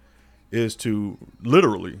motivation is to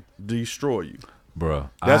literally destroy you. Bruh,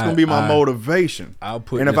 that's gonna be my motivation.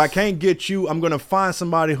 If I can't get you, I'm gonna find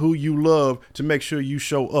somebody who you love to make sure you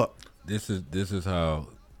show up. This is how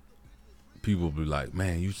people be like,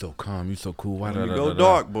 man, you so calm, you so cool. Why when you go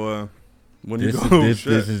dark, boy? When you go, this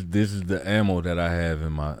is the ammo that I have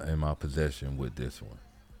in my possession with this one.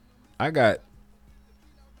 I got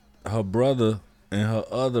her brother and her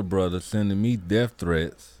other brother sending me death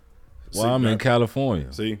threats while I'm in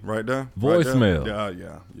California. See, right there, voicemail. Right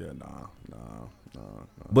there. Yeah, nah.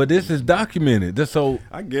 But this is documented. So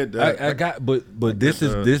I get that. But this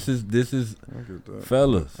is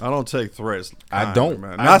fellas. I don't take threats. I don't.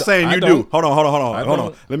 Man. Not saying you do. Hold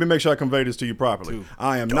on. Let me make sure I convey this to you properly.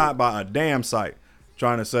 I am not by a damn sight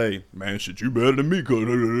trying to say, man, shit, you better than me, cause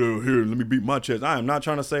here, let me beat my chest. I am not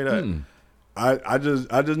trying to say that. I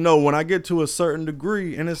just know when I get to a certain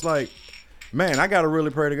degree, and it's like, man, I gotta really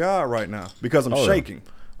pray to God right now because I'm shaking.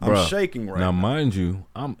 I'm shaking right now. Now, mind you,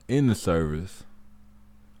 I'm in the service.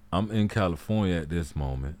 I'm in California at this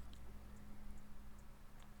moment.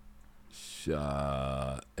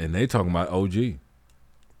 And they talking about OG. You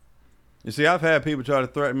see, I've had people try to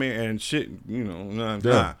threaten me and shit,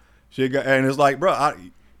 nah. Shit got, and it's like, bro,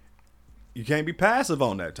 you can't be passive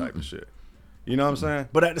on that type of shit. You know what I'm saying?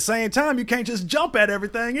 But at the same time, you can't just jump at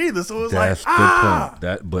everything either. So it's that's like, the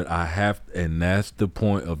point. But I have, and that's the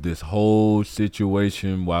point of this whole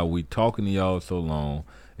situation. Why we talking to y'all so long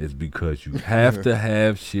is because you have to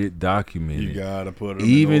have shit documented. You gotta put it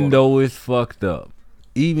even though it's fucked up.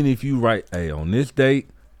 Even if you write, hey, on this date,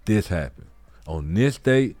 this happened. On this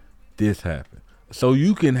date, this happened. So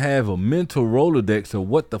you can have a mental Rolodex of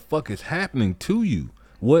what the fuck is happening to you.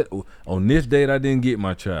 What on this date I didn't get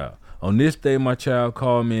my child. On this day, my child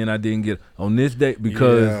called me and I didn't get on this date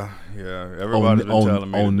because everybody's been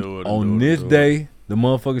telling me to do it. On this day, the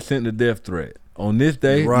motherfucker sent the death threat. On this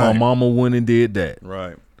day, my mama went and did that.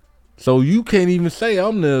 Right. So you can't even say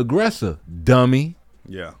I'm the aggressor, dummy.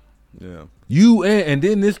 Yeah. You and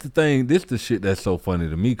then this the thing. This the shit that's so funny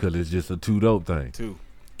to me because it's just a too dope thing. Too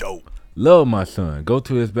dope. Love my son. Go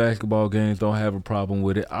to his basketball games. Don't have a problem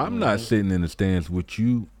with it. I'm not sitting in the stands with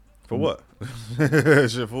you. For what?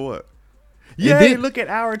 Shit for what? Yeah, then, look at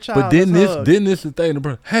our child. But then this the thing,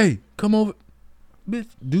 bro. Hey, come over, bitch.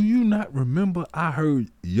 Do you not remember I heard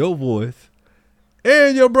your voice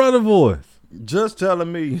and your brother's voice? Just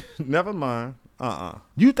telling me. Never mind.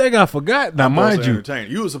 You think I forgot? Now, mind you,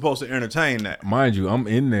 you were supposed to entertain that. Mind you, I'm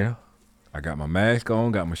in there. I got my mask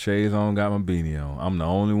on, got my shades on, got my beanie on. I'm the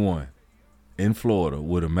only one in Florida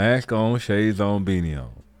with a mask on, shades on, beanie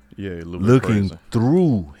on. Yeah, looking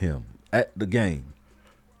through him at the game.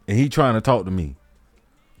 And he trying to talk to me.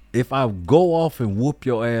 If I go off and whoop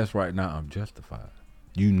your ass right now, I'm justified.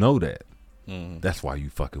 You know that. That's why you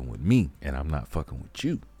fucking with me, and I'm not fucking with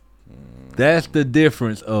you. That's the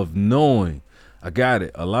difference of knowing. I got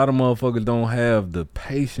it. A lot of motherfuckers don't have the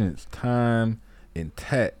patience, time, and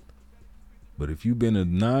tact. But if you've been a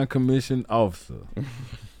non-commissioned officer,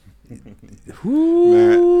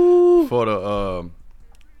 man, for the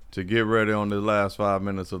to get ready on the last 5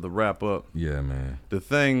 minutes of the wrap up. Yeah, man. The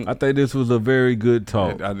thing, I think this was a very good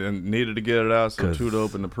talk. I needed to get it out, so too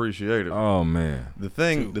dope and appreciate it. Oh man. The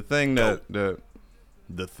thing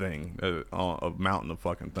a mountain of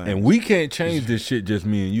fucking things. And we can't change this shit, just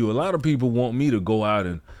me and you. A lot of people want me to go out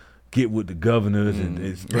and get with the governors and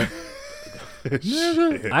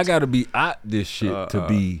I gotta be out this shit to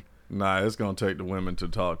be. Nah, it's gonna take the women to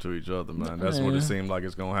talk to each other, man. That's what it seemed like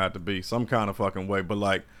it's gonna have to be, some kind of fucking way. But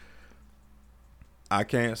like, I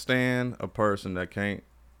can't stand a person that can't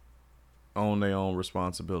own their own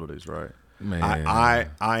responsibilities, right? Man, I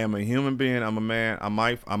am a human being. I'm a man. I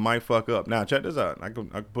might fuck up. Now check this out. I can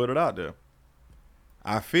put it out there.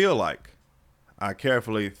 I feel like I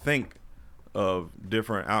carefully think of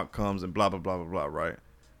different outcomes and blah blah blah blah blah. Right?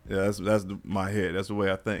 Yeah, that's my head. That's the way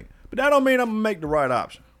I think. But that don't mean I'm gonna make the right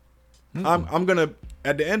option. I'm gonna,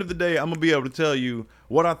 at the end of the day, I'm gonna be able to tell you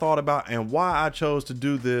what I thought about and why I chose to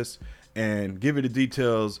do this, and give you the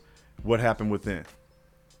details, what happened within.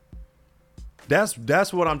 That's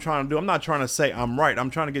what I'm trying to do. I'm not trying to say I'm right. I'm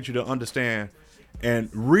trying to get you to understand and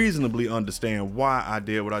reasonably understand why I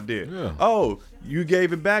did what I did. Yeah. Oh, you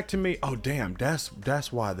gave it back to me. Oh, damn, that's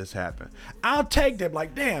why this happened. I'll take that.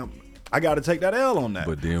 Like, damn, I got to take that L on that.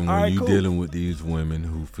 But then when you're dealing with these women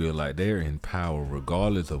who feel like they're in power,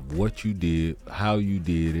 regardless of what you did, how you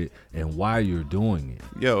did it, and why you're doing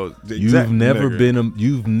it. Yo, you've never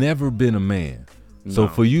been a man. No. So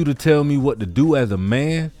for you to tell me what to do as a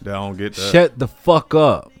man, I don't get that. Shut the fuck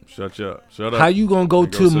up. Shut up. How you gonna go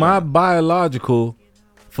to my biological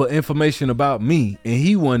for information about me and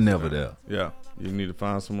he wasn't never there? Yeah, you need to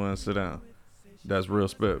find someone and sit down. That's real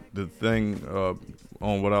spit. The thing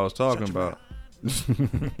on what I was talking about,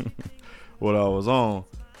 what I was on,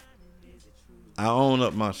 I own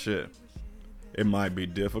up my shit. It might be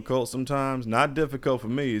difficult sometimes. Not difficult for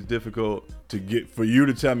me. It's difficult for you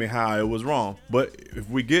to tell me how it was wrong. But if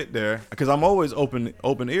we get there, because I'm always open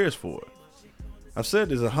ears for it. I've said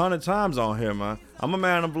this 100 times on here, man. I'm a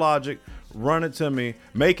man of logic. Run it to me.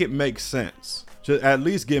 Make it make sense. Just at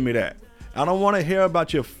least give me that. I don't want to hear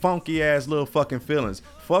about your funky ass little fucking feelings.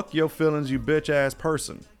 Fuck your feelings, you bitch ass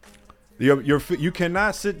person. You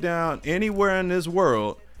cannot sit down anywhere in this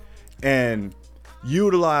world and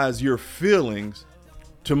utilize your feelings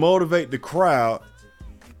to motivate the crowd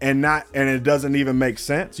and it doesn't even make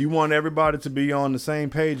sense. You want everybody to be on the same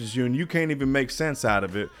page as you, and you can't even make sense out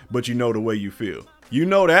of it, but you know the way you feel. You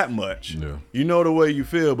know that much. Yeah. You know the way you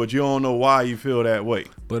feel, but you don't know why you feel that way.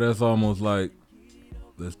 But that's almost like,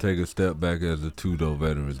 let's take a step back as the two-door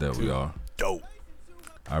veterans that we are. Dope.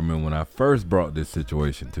 I remember when I first brought this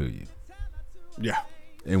situation to you. Yeah.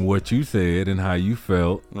 And what you said and how you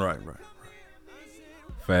felt. Right.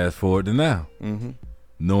 Fast forward to now. Mm-hmm.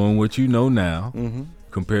 Knowing what you know now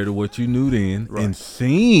compared to what you knew then and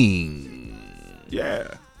seeing.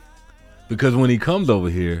 Yeah. Because when he comes over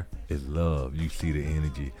here, it's love. You see the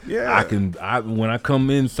energy. Yeah. When I come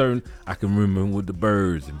in I can remember with the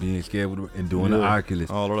birds and being scared and doing the Oculus.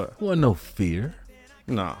 All of that. Wasn't no fear.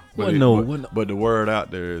 No. But the word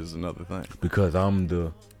out there is another thing. Because I'm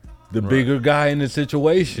the bigger guy in the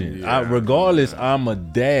situation. Yeah, Regardless, I'm a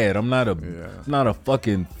dad. I'm not a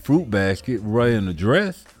fucking fruit basket wearing a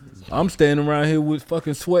dress. I'm standing around here with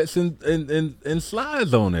fucking sweats and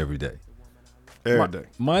slides on every day. Every day.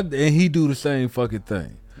 And he do the same fucking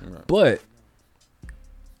thing. Right. But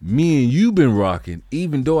me and you been rocking,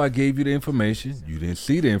 even though I gave you the information, you didn't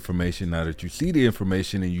see the information. Now that you see the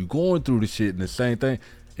information and you going through the shit and the same thing,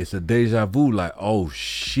 it's a deja vu, like, oh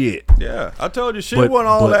shit. Yeah, I told you shit wasn't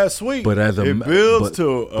all that sweet. But as a it builds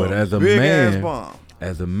to a big ass bomb.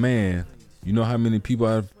 As a man, you know how many people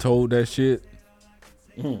I've told that shit,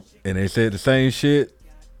 and they said the same shit,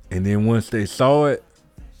 and then once they saw it,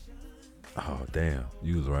 oh damn,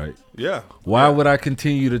 you was right. Yeah. Why would I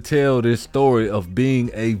continue to tell this story of being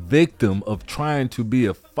a victim of trying to be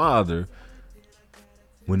a father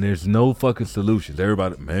when there's no fucking solutions?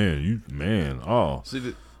 Everybody,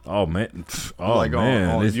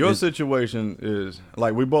 your situation is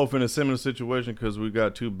like we both in a similar situation because we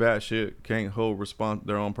got two batshit can't hold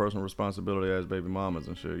their own personal responsibility as baby mamas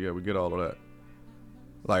and shit. Yeah, we get all of that.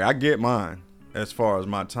 Like I get mine as far as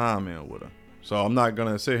my time in with her. So I'm not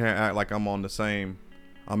gonna sit here and act like I'm in the same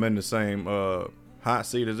hot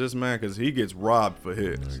seat as this man because he gets robbed for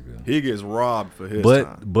his. He gets robbed for his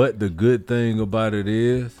time. But the good thing about it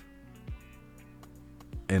is,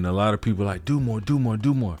 and a lot of people are like, do more.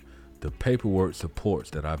 The paperwork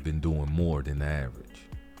supports that I've been doing more than the average.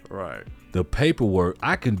 Right. The paperwork,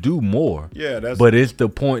 I can do more. Yeah, but it's the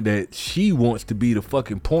point that she wants to be the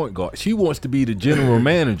fucking point guard. She wants to be the general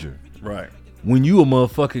manager. Right. When you a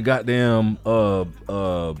motherfucking goddamn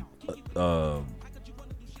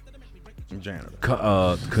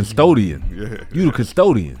janitor, custodian. Yeah. You the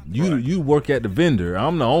custodian. You work at the vendor.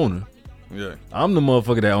 I'm the owner. Yeah. I'm the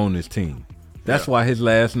motherfucker that own this team. That's why his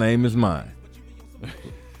last name is mine.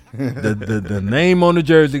 the name on the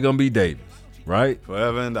jersey gonna be Davis, right?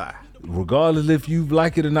 Forever and I. Regardless if you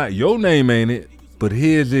like it or not, your name ain't it, but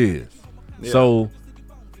his is. Yeah. So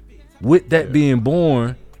with that being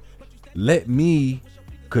born, let me,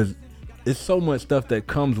 cause it's so much stuff that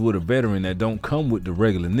comes with a veteran that don't come with the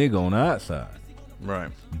regular nigga on the outside.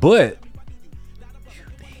 Right. But you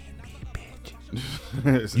need me,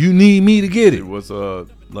 bitch. You need me to get it. It was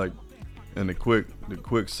like in the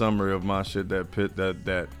quick summary of my shit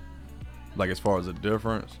that like as far as the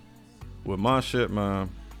difference with my shit, man.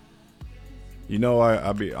 You know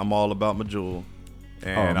I'm all about my jewel.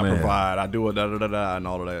 And I provide, I do it, and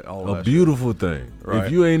all of that. A beautiful thing. Right.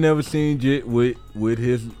 If you ain't never seen Jit with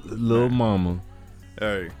his little mama.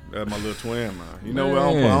 Hey, that's my little twin, man. You know what?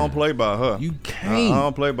 I don't play by her. You can't. I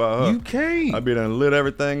don't play by her. You can't. I be done lit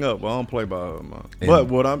everything up, but I don't play by her, man. But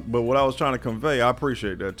what I was trying to convey, I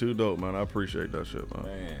appreciate that too, dope, man. I appreciate that shit,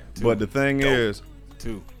 man. But the thing is,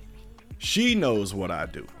 she knows what I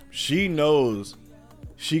do. She knows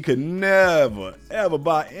she could never, ever,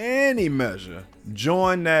 by any measure,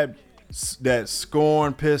 join that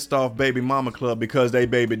scorn, pissed off baby mama club because they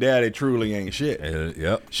baby daddy truly ain't shit.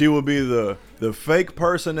 Yep. She would be the fake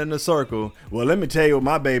person in the circle. Well, let me tell you what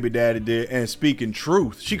my baby daddy did, and speaking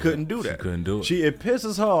truth, she couldn't do that. She couldn't do it. It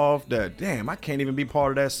pisses her off that, damn, I can't even be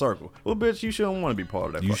part of that circle. Well, bitch, you shouldn't want to be part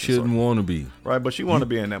of that. You shouldn't want to be. Right, but she want to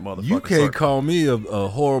be in that motherfucker. You can't call me a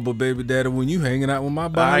horrible baby daddy when you hanging out with my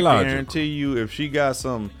biological. I guarantee you, if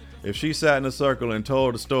she sat in a circle and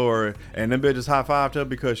told a story and them bitches high-fived her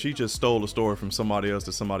because she just stole a story from somebody else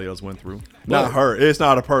that somebody else went through. Not her. It's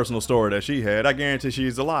not a personal story that she had. I guarantee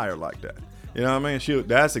she's a liar like that. You know what I mean?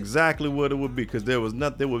 That's exactly what it would be because there would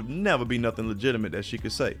never be nothing legitimate that she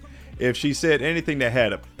could say. If she said anything that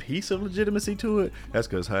had a piece of legitimacy to it, that's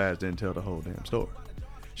because her ass didn't tell the whole damn story.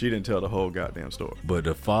 She didn't tell the whole goddamn story. But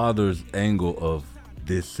the father's angle of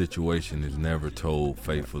this situation is never told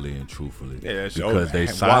faithfully and truthfully. Yeah, because they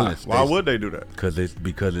silence. Why would they do that? Because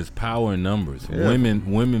it's power in numbers. Yeah.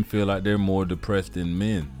 Women feel like they're more depressed than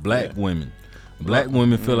men. Black women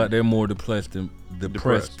feel like they're more depressed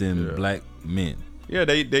depressed than yeah. black men. Yeah,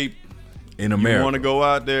 they in America. You want to go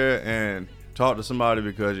out there and talk to somebody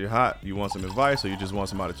because you're hot, you want some advice, or you just want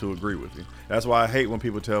somebody to agree with you. That's why I hate when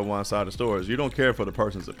people tell one-sided stories. You don't care for the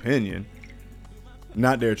person's opinion,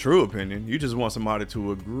 not their true opinion. You just want somebody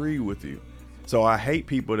to agree with you. So I hate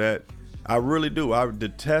people that, I really do. I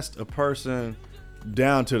detest a person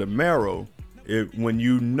down to the marrow when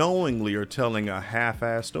you knowingly are telling a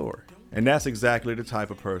half-ass story. And that's exactly the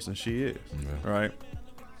type of person she is, right?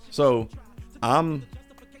 So I'm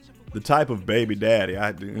the type of baby daddy.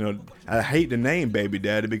 I hate the name baby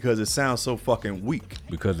daddy because it sounds so fucking weak.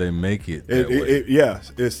 Because they make it that way.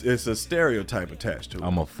 Yes, it's a stereotype attached to it.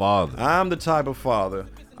 I'm a father. I'm the type of father.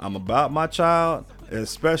 I'm about my child,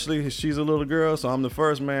 especially if she's a little girl, so I'm the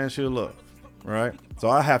first man she'll love, right? So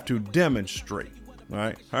I have to demonstrate,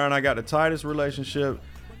 right? Her and I got the tightest relationship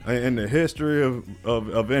in the history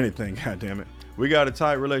of anything, goddammit. We got a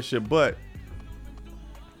tight relationship, but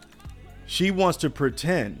she wants to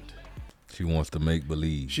pretend. She wants to make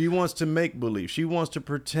believe. She wants to make believe. She wants to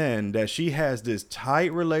pretend that she has this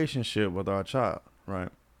tight relationship with our child, right?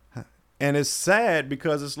 And it's sad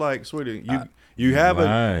because it's like, sweetie, you have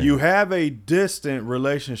a distant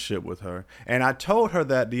relationship with her. And I told her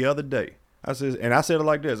that the other day. I said it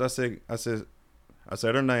like this. I said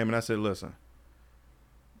her name and I said, listen,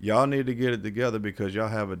 y'all need to get it together because y'all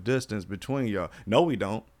have a distance between y'all. No, we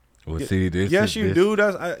don't. Well, see, yes, you do.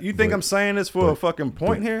 You think I'm saying this for a fucking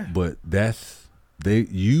point here? But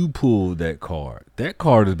you pulled that card. That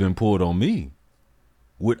card has been pulled on me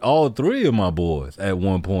with all three of my boys at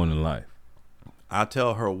one point in life. I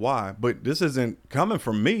tell her why, but this isn't coming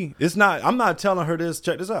from me. It's not. I'm not telling her this.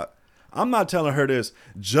 Check this out. I'm not telling her this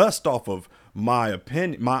just off of my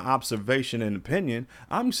opinion, my observation and opinion.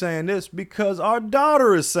 I'm saying this because our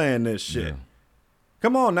daughter is saying this shit. Yeah.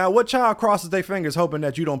 Come on now, what child crosses their fingers hoping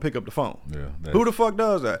that you don't pick up the phone? Yeah, who the fuck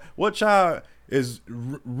does that? What child is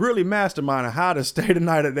really masterminding how to stay the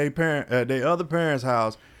night at their other parent's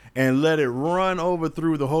house and let it run over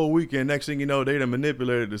through the whole weekend? Next thing you know, they done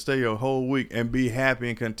manipulated to stay a whole week and be happy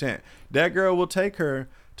and content. That girl will take her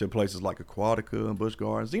to places like Aquatica and Busch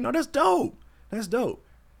Gardens. You know, that's dope. That's dope.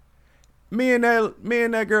 Me and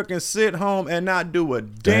that girl can sit home and not do a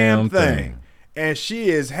damn thing. And she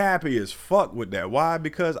is happy as fuck with that. Why?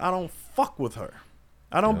 Because I don't fuck with her.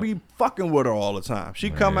 I don't be fucking with her all the time. She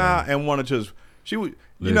come out and want to just, you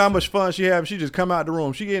know how much fun she have. She just come out the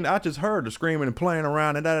room. I just heard her screaming and playing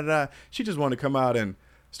around and da. She just want to come out and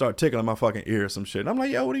start tickling my fucking ear or some shit. And I'm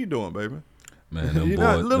like, yo, what are you doing, baby? Man,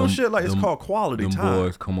 them boys, shit like it's called quality time. Them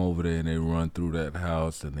boys come over there and they run through that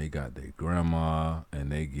house and they got their grandma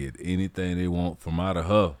and they get anything they want from out of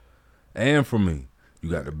her and from me. You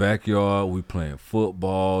got the backyard, we playing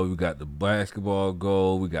football, we got the basketball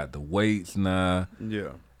goal, we got the weights now.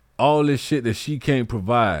 Yeah. All this shit that she can't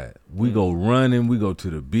provide. We go running, we go to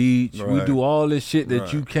the beach, we do all this shit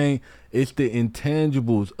that you can't. It's the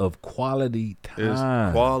intangibles of quality time.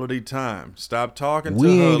 It's quality time. Stop talking to her.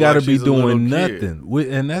 We ain't got to like be she's doing nothing.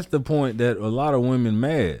 And that's the point that a lot of women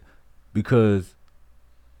mad because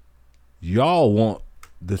y'all want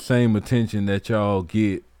the same attention that y'all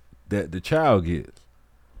get that the child gets.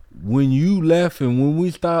 When you left and when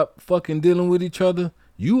we stopped fucking dealing with each other,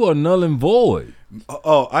 you are null and void.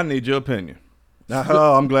 Oh, I need your opinion.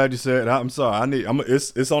 Oh, I'm glad you said. I'm sorry.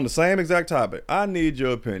 It's on the same exact topic. I need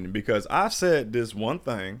your opinion because I said this one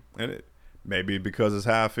thing, and it maybe because it's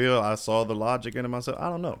how I feel. I saw the logic in it myself. I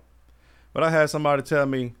don't know, but I had somebody tell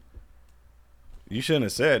me you shouldn't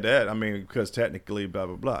have said that. I mean, because technically, blah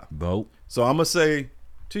blah blah. Nope. So I'm gonna say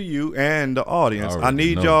to you and the audience, I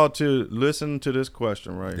need y'all to listen to this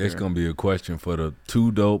question right here. It's gonna be a question for the Too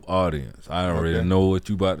Dope audience. I already know what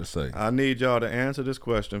you about to say. I need y'all to answer this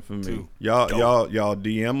question for me. Y'all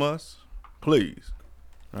DM us, please.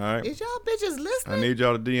 All right. Is y'all bitches listening? I need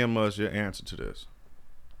y'all to DM us your answer to this.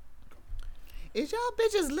 Is y'all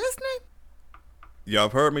bitches listening? Y'all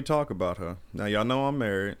have heard me talk about her. Now y'all know I'm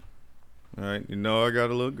married. All right. You know I got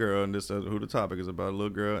a little girl, and this is who the topic is about: a little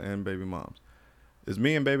girl and baby moms. Is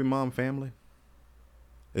me and baby mom family?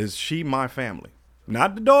 Is she my family?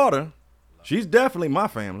 Not the daughter. She's definitely my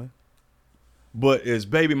family. But is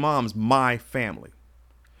baby mom's my family?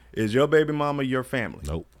 Is your baby mama your family?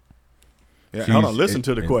 Nope. Yeah, hold on. Listen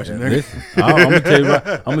to the question. Listen, I'm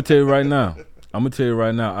gonna tell you right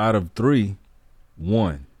now. Out of 3,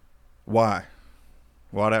 1. Why?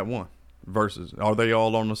 Why that one? Versus, are they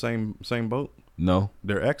all on the same boat? No.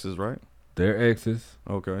 They're exes, right? They're exes.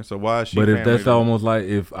 Okay, so why is she? But if that's then? almost like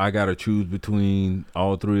if I gotta choose between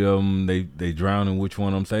all 3 of them, they drown in which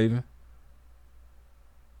one I'm saving.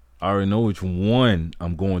 I already know which one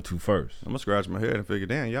I'm going to first. I'm gonna scratch my head and figure,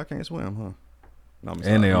 damn, y'all can't swim, huh? No,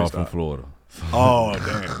 And they all from Florida. Oh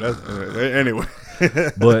damn! That's anyway.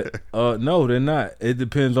 But no, they're not. It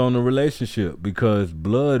depends on the relationship because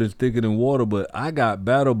blood is thicker than water. But I got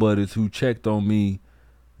battle buddies who checked on me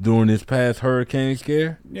during this past hurricane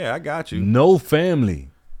scare. Yeah, I got you. No family.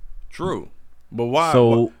 True, but why?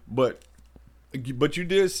 So, but you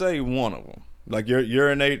did say one of them. Like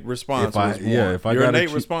your innate response was one. Yeah, if I your got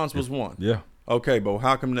innate response was one. Yeah. Okay, but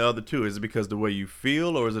how come the other two? Is it because the way you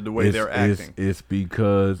feel, or is it the way they're acting? It's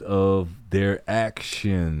because of their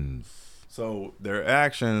actions. So their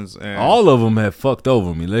actions and all of them have fucked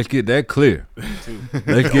over me. Let's get that clear. Let's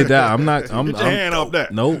get that. Get your hand off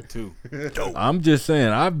that. Nope. I'm just saying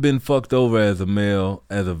I've been fucked over as a male,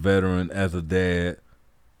 as a veteran, as a dad.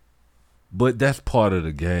 But that's part of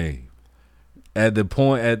the game. At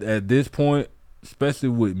this point, especially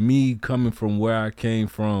with me coming from where I came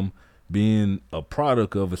from, being a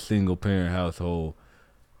product of a single parent household,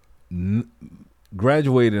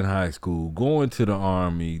 graduating high school, going to the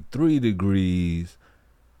Army, 3 degrees,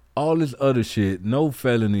 all this other shit, no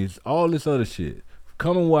felonies, all this other shit.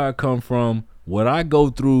 Coming where I come from, what I go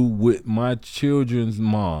through with my children's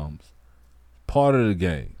moms, part of the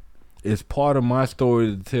game. It's part of my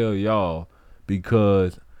story to tell y'all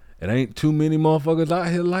because it ain't too many motherfuckers out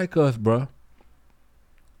here like us, bruh.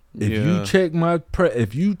 If you check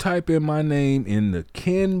if you type in my name in the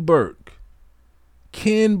Ken Burke,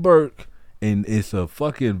 and it's a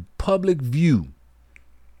fucking public view.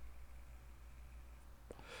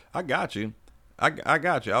 I got you. I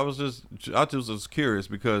got you. I just was curious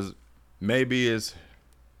because maybe it's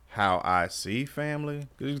how I see family.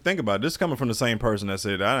 Cause you think about it, this is coming from the same person that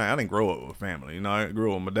said I didn't grow up with family. You know, I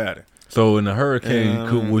grew up with my daddy. So in the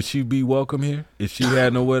hurricane, would she be welcome here if she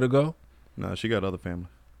had nowhere to go? No, she got other family.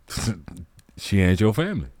 She ain't your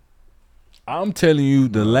family. I'm telling you,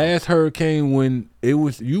 the last hurricane when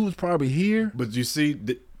you was probably here. But you see,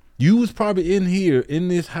 you was probably in here in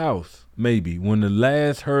this house maybe when the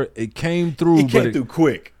last it came through. It came through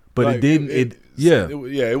quick, but like, it didn't.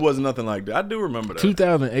 It wasn't nothing like that. I do remember that.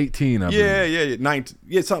 2018. I believe.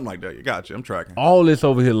 19, something like that. You got you. I'm tracking. All this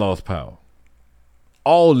over here lost power.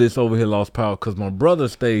 All this over here lost power because my brother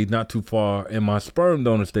stayed not too far and my sperm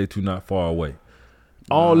donor stayed not far away.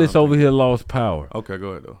 All this over here lost power. Okay, go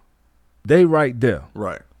ahead though. They right there.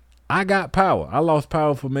 Right. I got power. I lost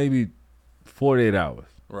power for maybe 48 hours.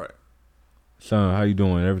 Right. Son, how you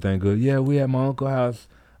doing? Everything good? Yeah, we at my uncle's house.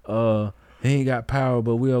 He ain't got power,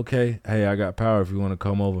 but we okay. Hey, I got power if you want to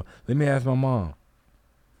come over. Let me ask my mom.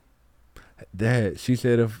 Dad, she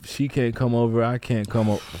said if she can't come over, I can't come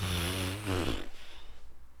over.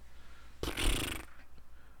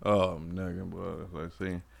 Oh, nigga, boy. Let's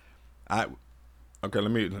see. Okay,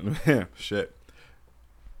 let me shit.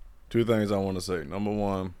 2 things I want to say. Number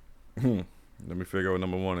one, let me figure out what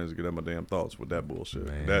number one is to get out my damn thoughts with that bullshit.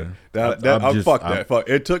 Man. Fuck.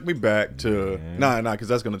 It took me back to because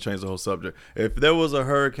that's gonna change the whole subject. If there was a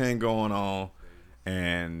hurricane going on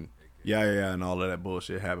and and all of that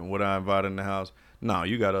bullshit happened, would I invite in the house? No,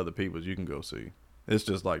 you got other people you can go see. It's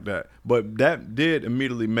just like that. But that did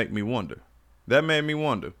immediately make me wonder. That made me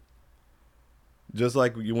wonder. Just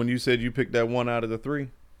like when you said you picked that one out of the 3,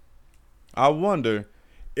 I wonder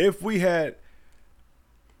if we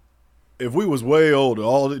was way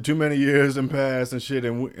older, too many years in past and shit,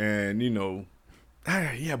 and you know,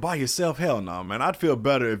 by yourself, hell no, man. I'd feel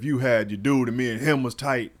better if you had your dude and me and him was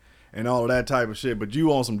tight and all of that type of shit. But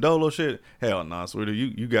you on some dolo shit, hell no, sweetie,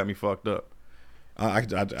 you got me fucked up. I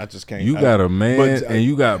just can't. You got a man and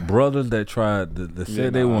you got brothers that tried that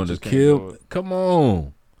said they wanted to kill. Come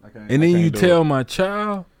on. And then you tell my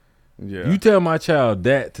child, you tell my child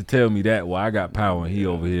that to tell me that. Well, I got power and he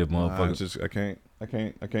over here, motherfucker.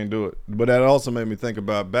 I can't do it. But that also made me think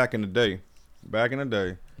about back in the day.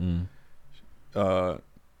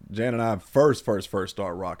 Jan and I first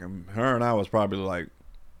started rocking. Her and I was probably like,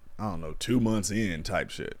 I don't know, 2 months in type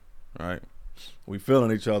shit, right? We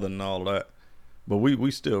feeling each other and all that, but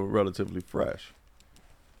we still relatively fresh.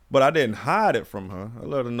 But I didn't hide it from her. I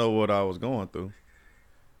let her know what I was going through.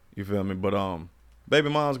 You feel me? But baby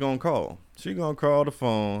mom's gonna call. She gonna call the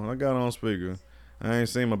phone. I got on speaker. I ain't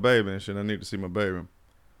seen my baby and shit. I need to see my baby.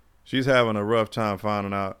 She's having a rough time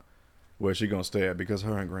finding out where she gonna stay at because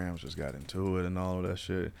her and Grams just got into it and all of that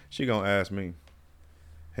shit. She gonna ask me,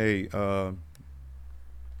 hey,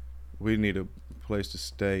 we need a place to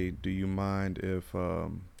stay. Do you mind if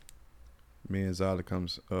me and Zyla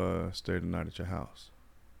comes stay the night at your house?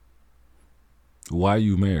 Why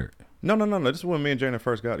you married? No. This is when me and Jana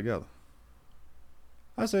first got together.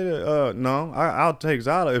 I said, no, I'll take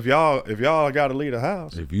Zyla if y'all got to leave the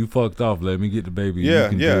house. If you fucked off, let me get the baby. Yeah.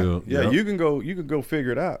 You can You can go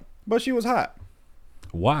figure it out. But she was hot.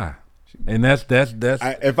 Why? And that's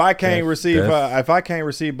if I can't receive that's- if I can't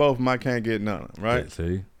receive both of them, I can't get none of them, right?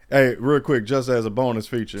 See. Hey, real quick, just as a bonus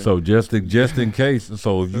feature. So just in case.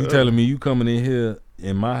 So if you telling me you coming in here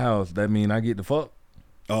in my house, that mean I get the fuck?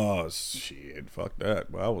 Oh shit! Fuck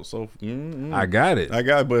that! But I was so. I got it.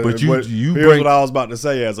 But you here's bring- what I was about to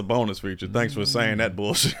say as a bonus feature. Thanks for saying that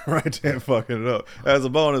bullshit right there, fucking it up. As a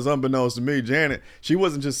bonus, unbeknownst to me, Janet, she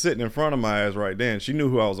wasn't just sitting in front of my ass right then. She knew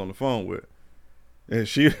who I was on the phone with. And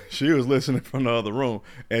she was listening from the other room,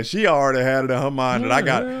 and she already had it in her mind that I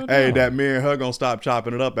got. Hey, that me and her gonna stop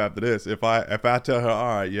chopping it up after this. If I tell her,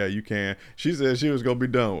 all right, yeah, you can. She said she was gonna be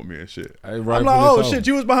done with me and shit. Hey, I'm like, oh shit,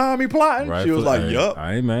 you was behind me plotting. She was like, yup.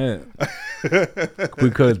 I ain't mad.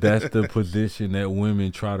 Because that's the position that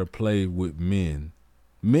women try to play with men.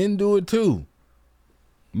 Men do it too.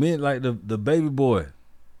 Men like the baby boy.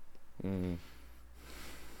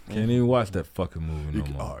 Can't even watch that fucking movie no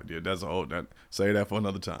more. Oh, yeah, that's a whole. Say that for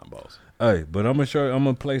another time, boss. Hey, but I'm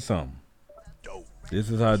gonna play something. This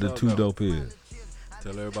is how the two dope is.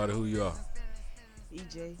 Tell everybody who you are.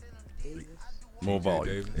 EJ Davis. More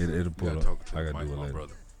volume. It'll pull up. I gotta do it later.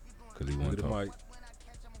 Cause he won't talk.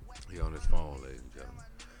 He on his phone, ladies and gentlemen.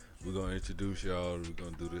 We're gonna introduce y'all. We're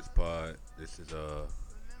gonna do this pod. This is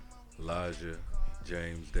Elijah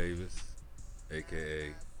James Davis,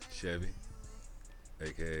 aka Chevy,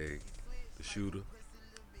 aka the shooter,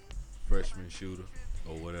 freshman shooter,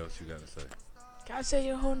 or what else you gotta say? Can I say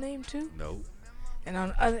your whole name too? Nope. And on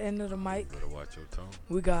the other end of the mic, You better watch your tone.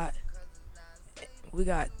 we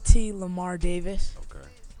got T. Lamar Davis, Okay.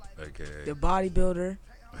 AKA. the bodybuilder,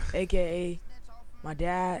 aka my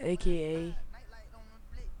dad, aka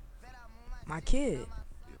my kid.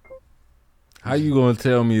 How you gonna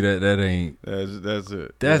tell me that ain't? That's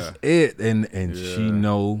it. That's it. And she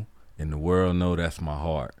know, and the world know that's my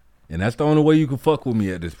heart. And that's the only way you can fuck with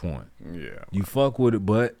me at this point. Yeah. You fuck with it,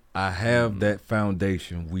 but I have that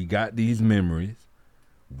foundation. We got these memories.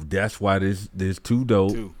 That's why this too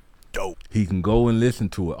dope. He can go and listen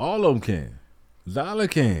to it. All of them can. Zala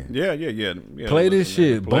can. Yeah. Play this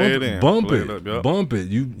shit. Play Bump Play it. up, yup. Bump it.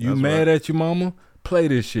 You That's mad right. at your mama? Play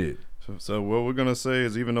this shit. So what we're gonna say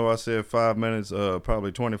is, even though I said 5 minutes,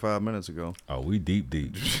 probably 25 minutes ago. Oh, we deep.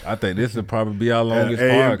 I think this will probably be our longest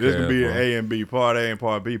This podcast. will be an bro. A and B, part A and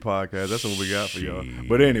part B podcast. That's what we got for y'all.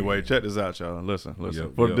 But anyway, check this out, y'all. Listen.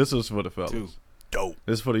 Yep. This is for the fellas. Dope.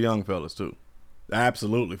 This is for the young fellas too.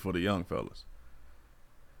 Absolutely for the young fellas.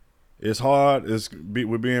 It's hard.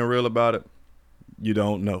 We're being real about it. You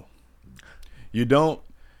don't know. You don't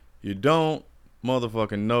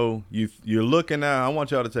motherfucking know. You're looking at. I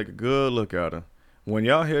want y'all to take a good look at her. When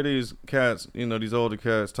y'all hear these cats, these older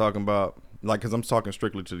cats talking about, because I'm talking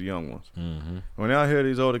strictly to the young ones. Mm-hmm. When y'all hear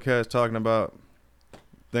these older cats talking about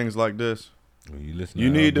things like this, When you listen you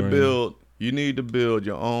to need Al to Green, build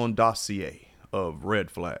your own dossier of red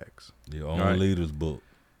flags. your own right? leader's book.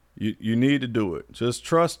 You need to do it. Just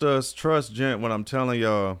trust us. Trust Gent when I'm telling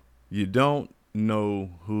y'all, you don't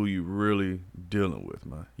know who you really dealing with,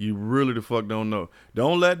 man. You really the fuck don't know.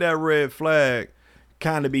 Don't let that red flag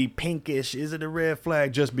kind of be pinkish. Is it a red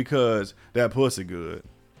flag just because that pussy good?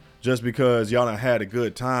 Just because y'all done had a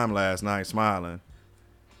good time last night smiling?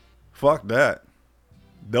 Fuck that.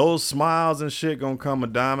 Those smiles and shit gonna come a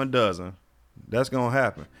dime a dozen. That's gonna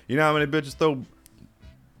happen. You know how many bitches throw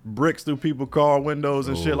bricks through people's car windows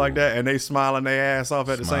and shit like that, and they smiling their ass off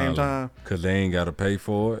at the same time? Because they ain't got to pay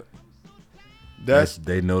for it. That's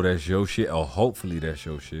They know that's your shit, or hopefully that's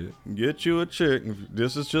your shit. get you a chick.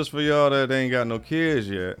 This is just for y'all that ain't got no kids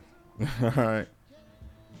yet. All right,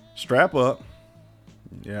 strap up.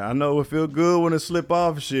 Yeah, I know it feel good when it slip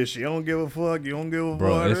off and shit. She don't give a fuck. You don't give a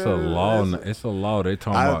Bro, fuck. it's a law. It's a law. They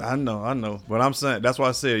talking about. I know. But I'm saying, that's why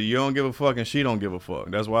I said you don't give a fuck and she don't give a fuck.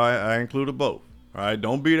 That's why I included both. All right,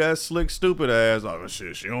 don't be that slick, stupid ass. Oh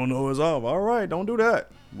shit, she don't know it's off. All right, don't do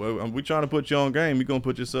that. Well, we trying to put you on game. You gonna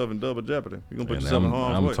put yourself in double jeopardy. You gonna put And yourself in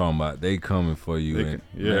harm's I'm way. talking about they coming for you. And,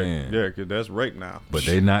 man. Yeah, cause that's rape now. But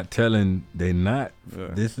they not telling. They not. Yeah.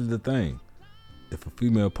 This is the thing. If a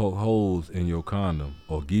female poke holes in your condom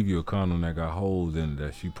or give you a condom that got holes in it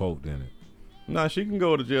that she poked in it, Nah, she can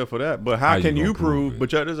go to jail for that. But How how you can gonna you prove prove? it? But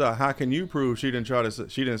check this out. How can you prove she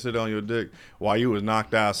didn't sit on your dick while you was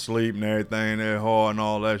knocked out asleep and everything that hard and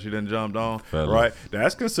all that? She didn't jumped on, Fellas. right?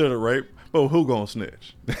 That's considered rape. But who gonna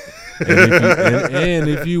snitch? and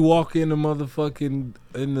if you walk in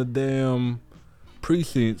the damn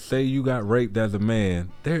precinct, say you got raped as a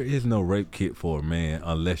man, there is no rape kit for a man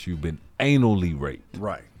unless you've been anally raped.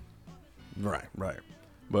 Right.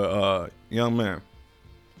 But young man,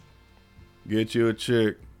 get you a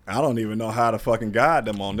chick. I don't even know how to fucking guide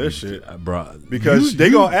them on this shit. Bro, Because they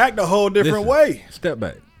going to act a whole different way. Step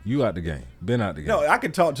back. You out the game. Been out the game. No, I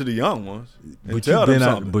can talk to the young ones and But tell you them been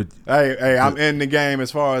out- something. but- hey, I'm in the game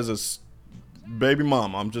as far as baby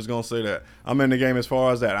mama. I'm just going to say that. I'm in the game as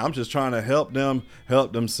far as that. I'm just trying to help them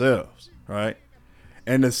help themselves, right?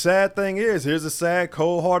 And the sad thing is, here's the sad,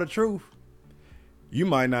 cold-hearted truth. You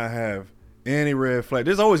might not have any red flag.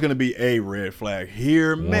 There's always going to be a red flag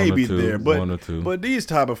here, maybe two, there, one or two. but these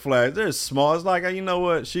type of flags, they're small. It's like, you know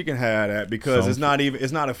what? She can have that because it's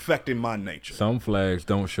not affecting my nature. Some flags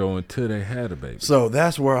don't show until they had a baby. So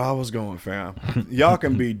that's where I was going, fam. Y'all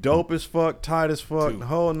can be dope as fuck, tight as fuck, the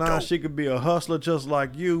whole nine. She could be a hustler just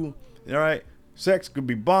like you, all right? Sex could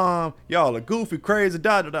be bomb. Y'all are goofy, crazy,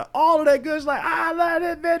 da. All of that good is like, I love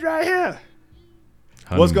this bitch right here.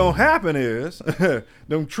 What's going to happen is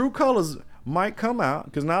them true colors might come out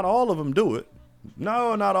because not all of them do it.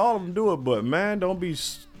 No, not all of them do it. But, man,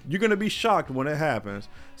 you're going to be shocked when it happens.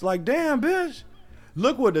 It's like, damn, bitch.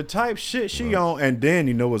 Look what the type shit she on. And then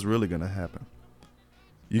you know what's really going to happen.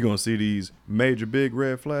 You're going to see these major big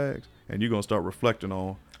red flags. And you're going to start reflecting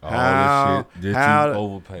on All the shit that you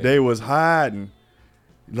overpaid. they was hiding.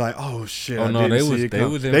 Like, oh, shit. Oh I no, didn't they see was it they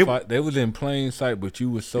come. was in they was in plain sight, but you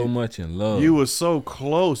was so much in love. You was so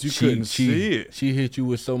close. You couldn't see it. She hit you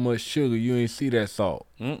with so much sugar, you ain't see that salt.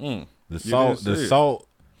 Mm-mm. The salt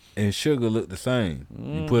and sugar look the same.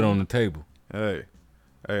 You put it on the table. Hey,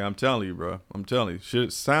 I'm telling you, bro. I'm telling you,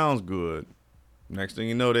 shit sounds good. Next thing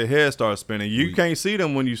you know, their head starts spinning. You can't see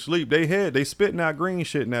them when you sleep. They spitting out green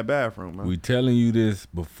shit in that bathroom, man. We telling you this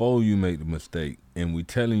before you make the mistake, and we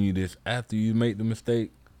telling you this after you make the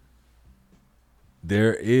mistake.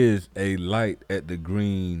 There is a light at the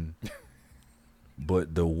green,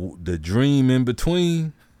 but the dream in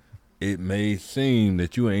between, it may seem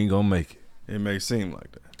that you ain't gonna make it. It may seem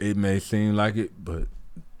like that. It may seem like it, but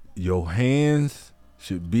your hands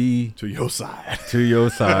should be To your side. to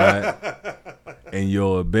your side, and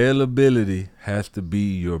your availability has to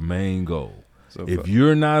be your main goal. So If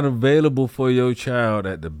you're not available for your child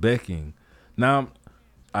at the becking, now,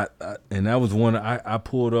 and that was one I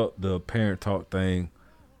pulled up the parent talk thing.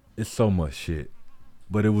 It's so much shit,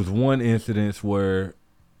 but it was one incident where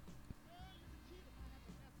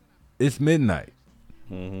it's midnight.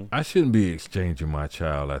 Mm-hmm. I shouldn't be exchanging my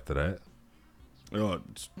child after that.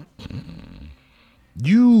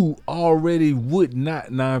 You already would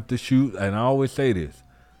not knife the shoes, and I always say this,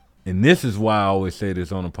 and this is why I always say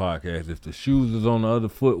this on the podcast. If the shoes was on the other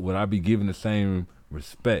foot, would I be given the same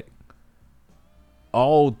respect?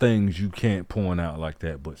 All things you can't point out like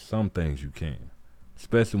that, but some things you can,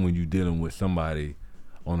 especially when you're dealing with somebody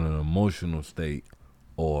on an emotional state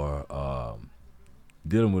or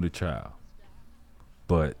dealing with a child.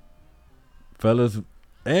 But fellas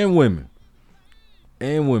and women,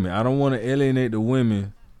 I don't want to alienate the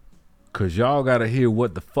women, because y'all got to hear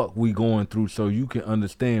what the fuck we going through so you can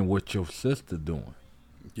understand what your sister doing.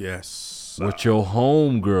 Yes. What your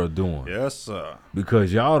homegirl doing. Yes, sir.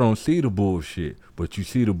 Because y'all don't see the bullshit, but you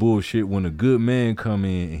see the bullshit when a good man come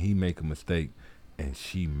in and he make a mistake and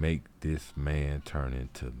she make this man turn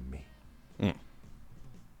into me.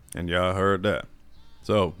 And y'all heard that.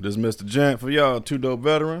 So, this is Mr. Gent for y'all, two dope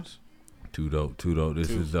veterans. Too dope. This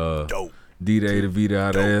is D-Day to V to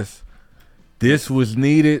S. This was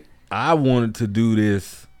needed. I wanted to do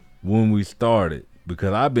this when we started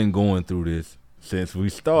because I've been going through this since we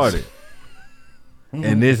started.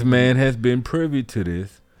 And this man has been privy to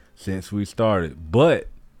this since we started. But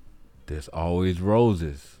there's always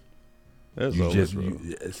roses.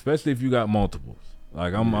 Especially if you got multiples.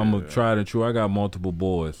 Like I'm a tried and true. I got multiple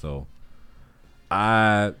boys, so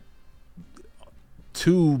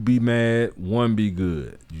two be mad, one be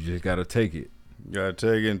good. You just gotta take it. You gotta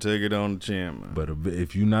take it and take it on the chin, man. But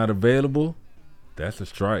if you're not available, that's a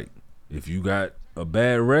strike. If you got a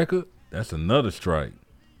bad record, that's another strike.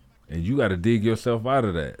 And you got to dig yourself out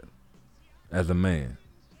of that as a man.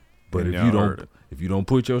 But And if you don't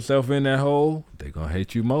put yourself in that hole, they gonna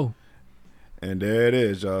hate you more. And there it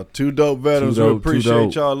is, y'all. Two dope veterans. Too dope, We appreciate too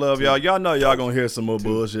dope. y'all. Love y'all. Y'all know y'all gonna hear some more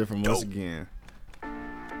bullshit from us again.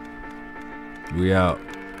 We out.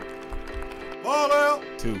 Ball out.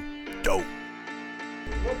 Two dope.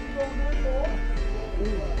 What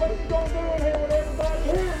you gonna do in here with everybody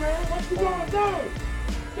here, man? What you gonna do?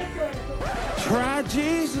 Try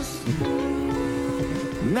Jesus,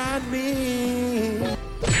 not me.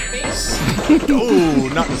 Ooh,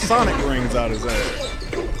 knock the sonic rings out his ass.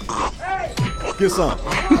 Get some.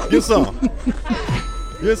 Get some.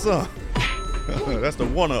 Get some. That's the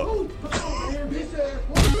one up.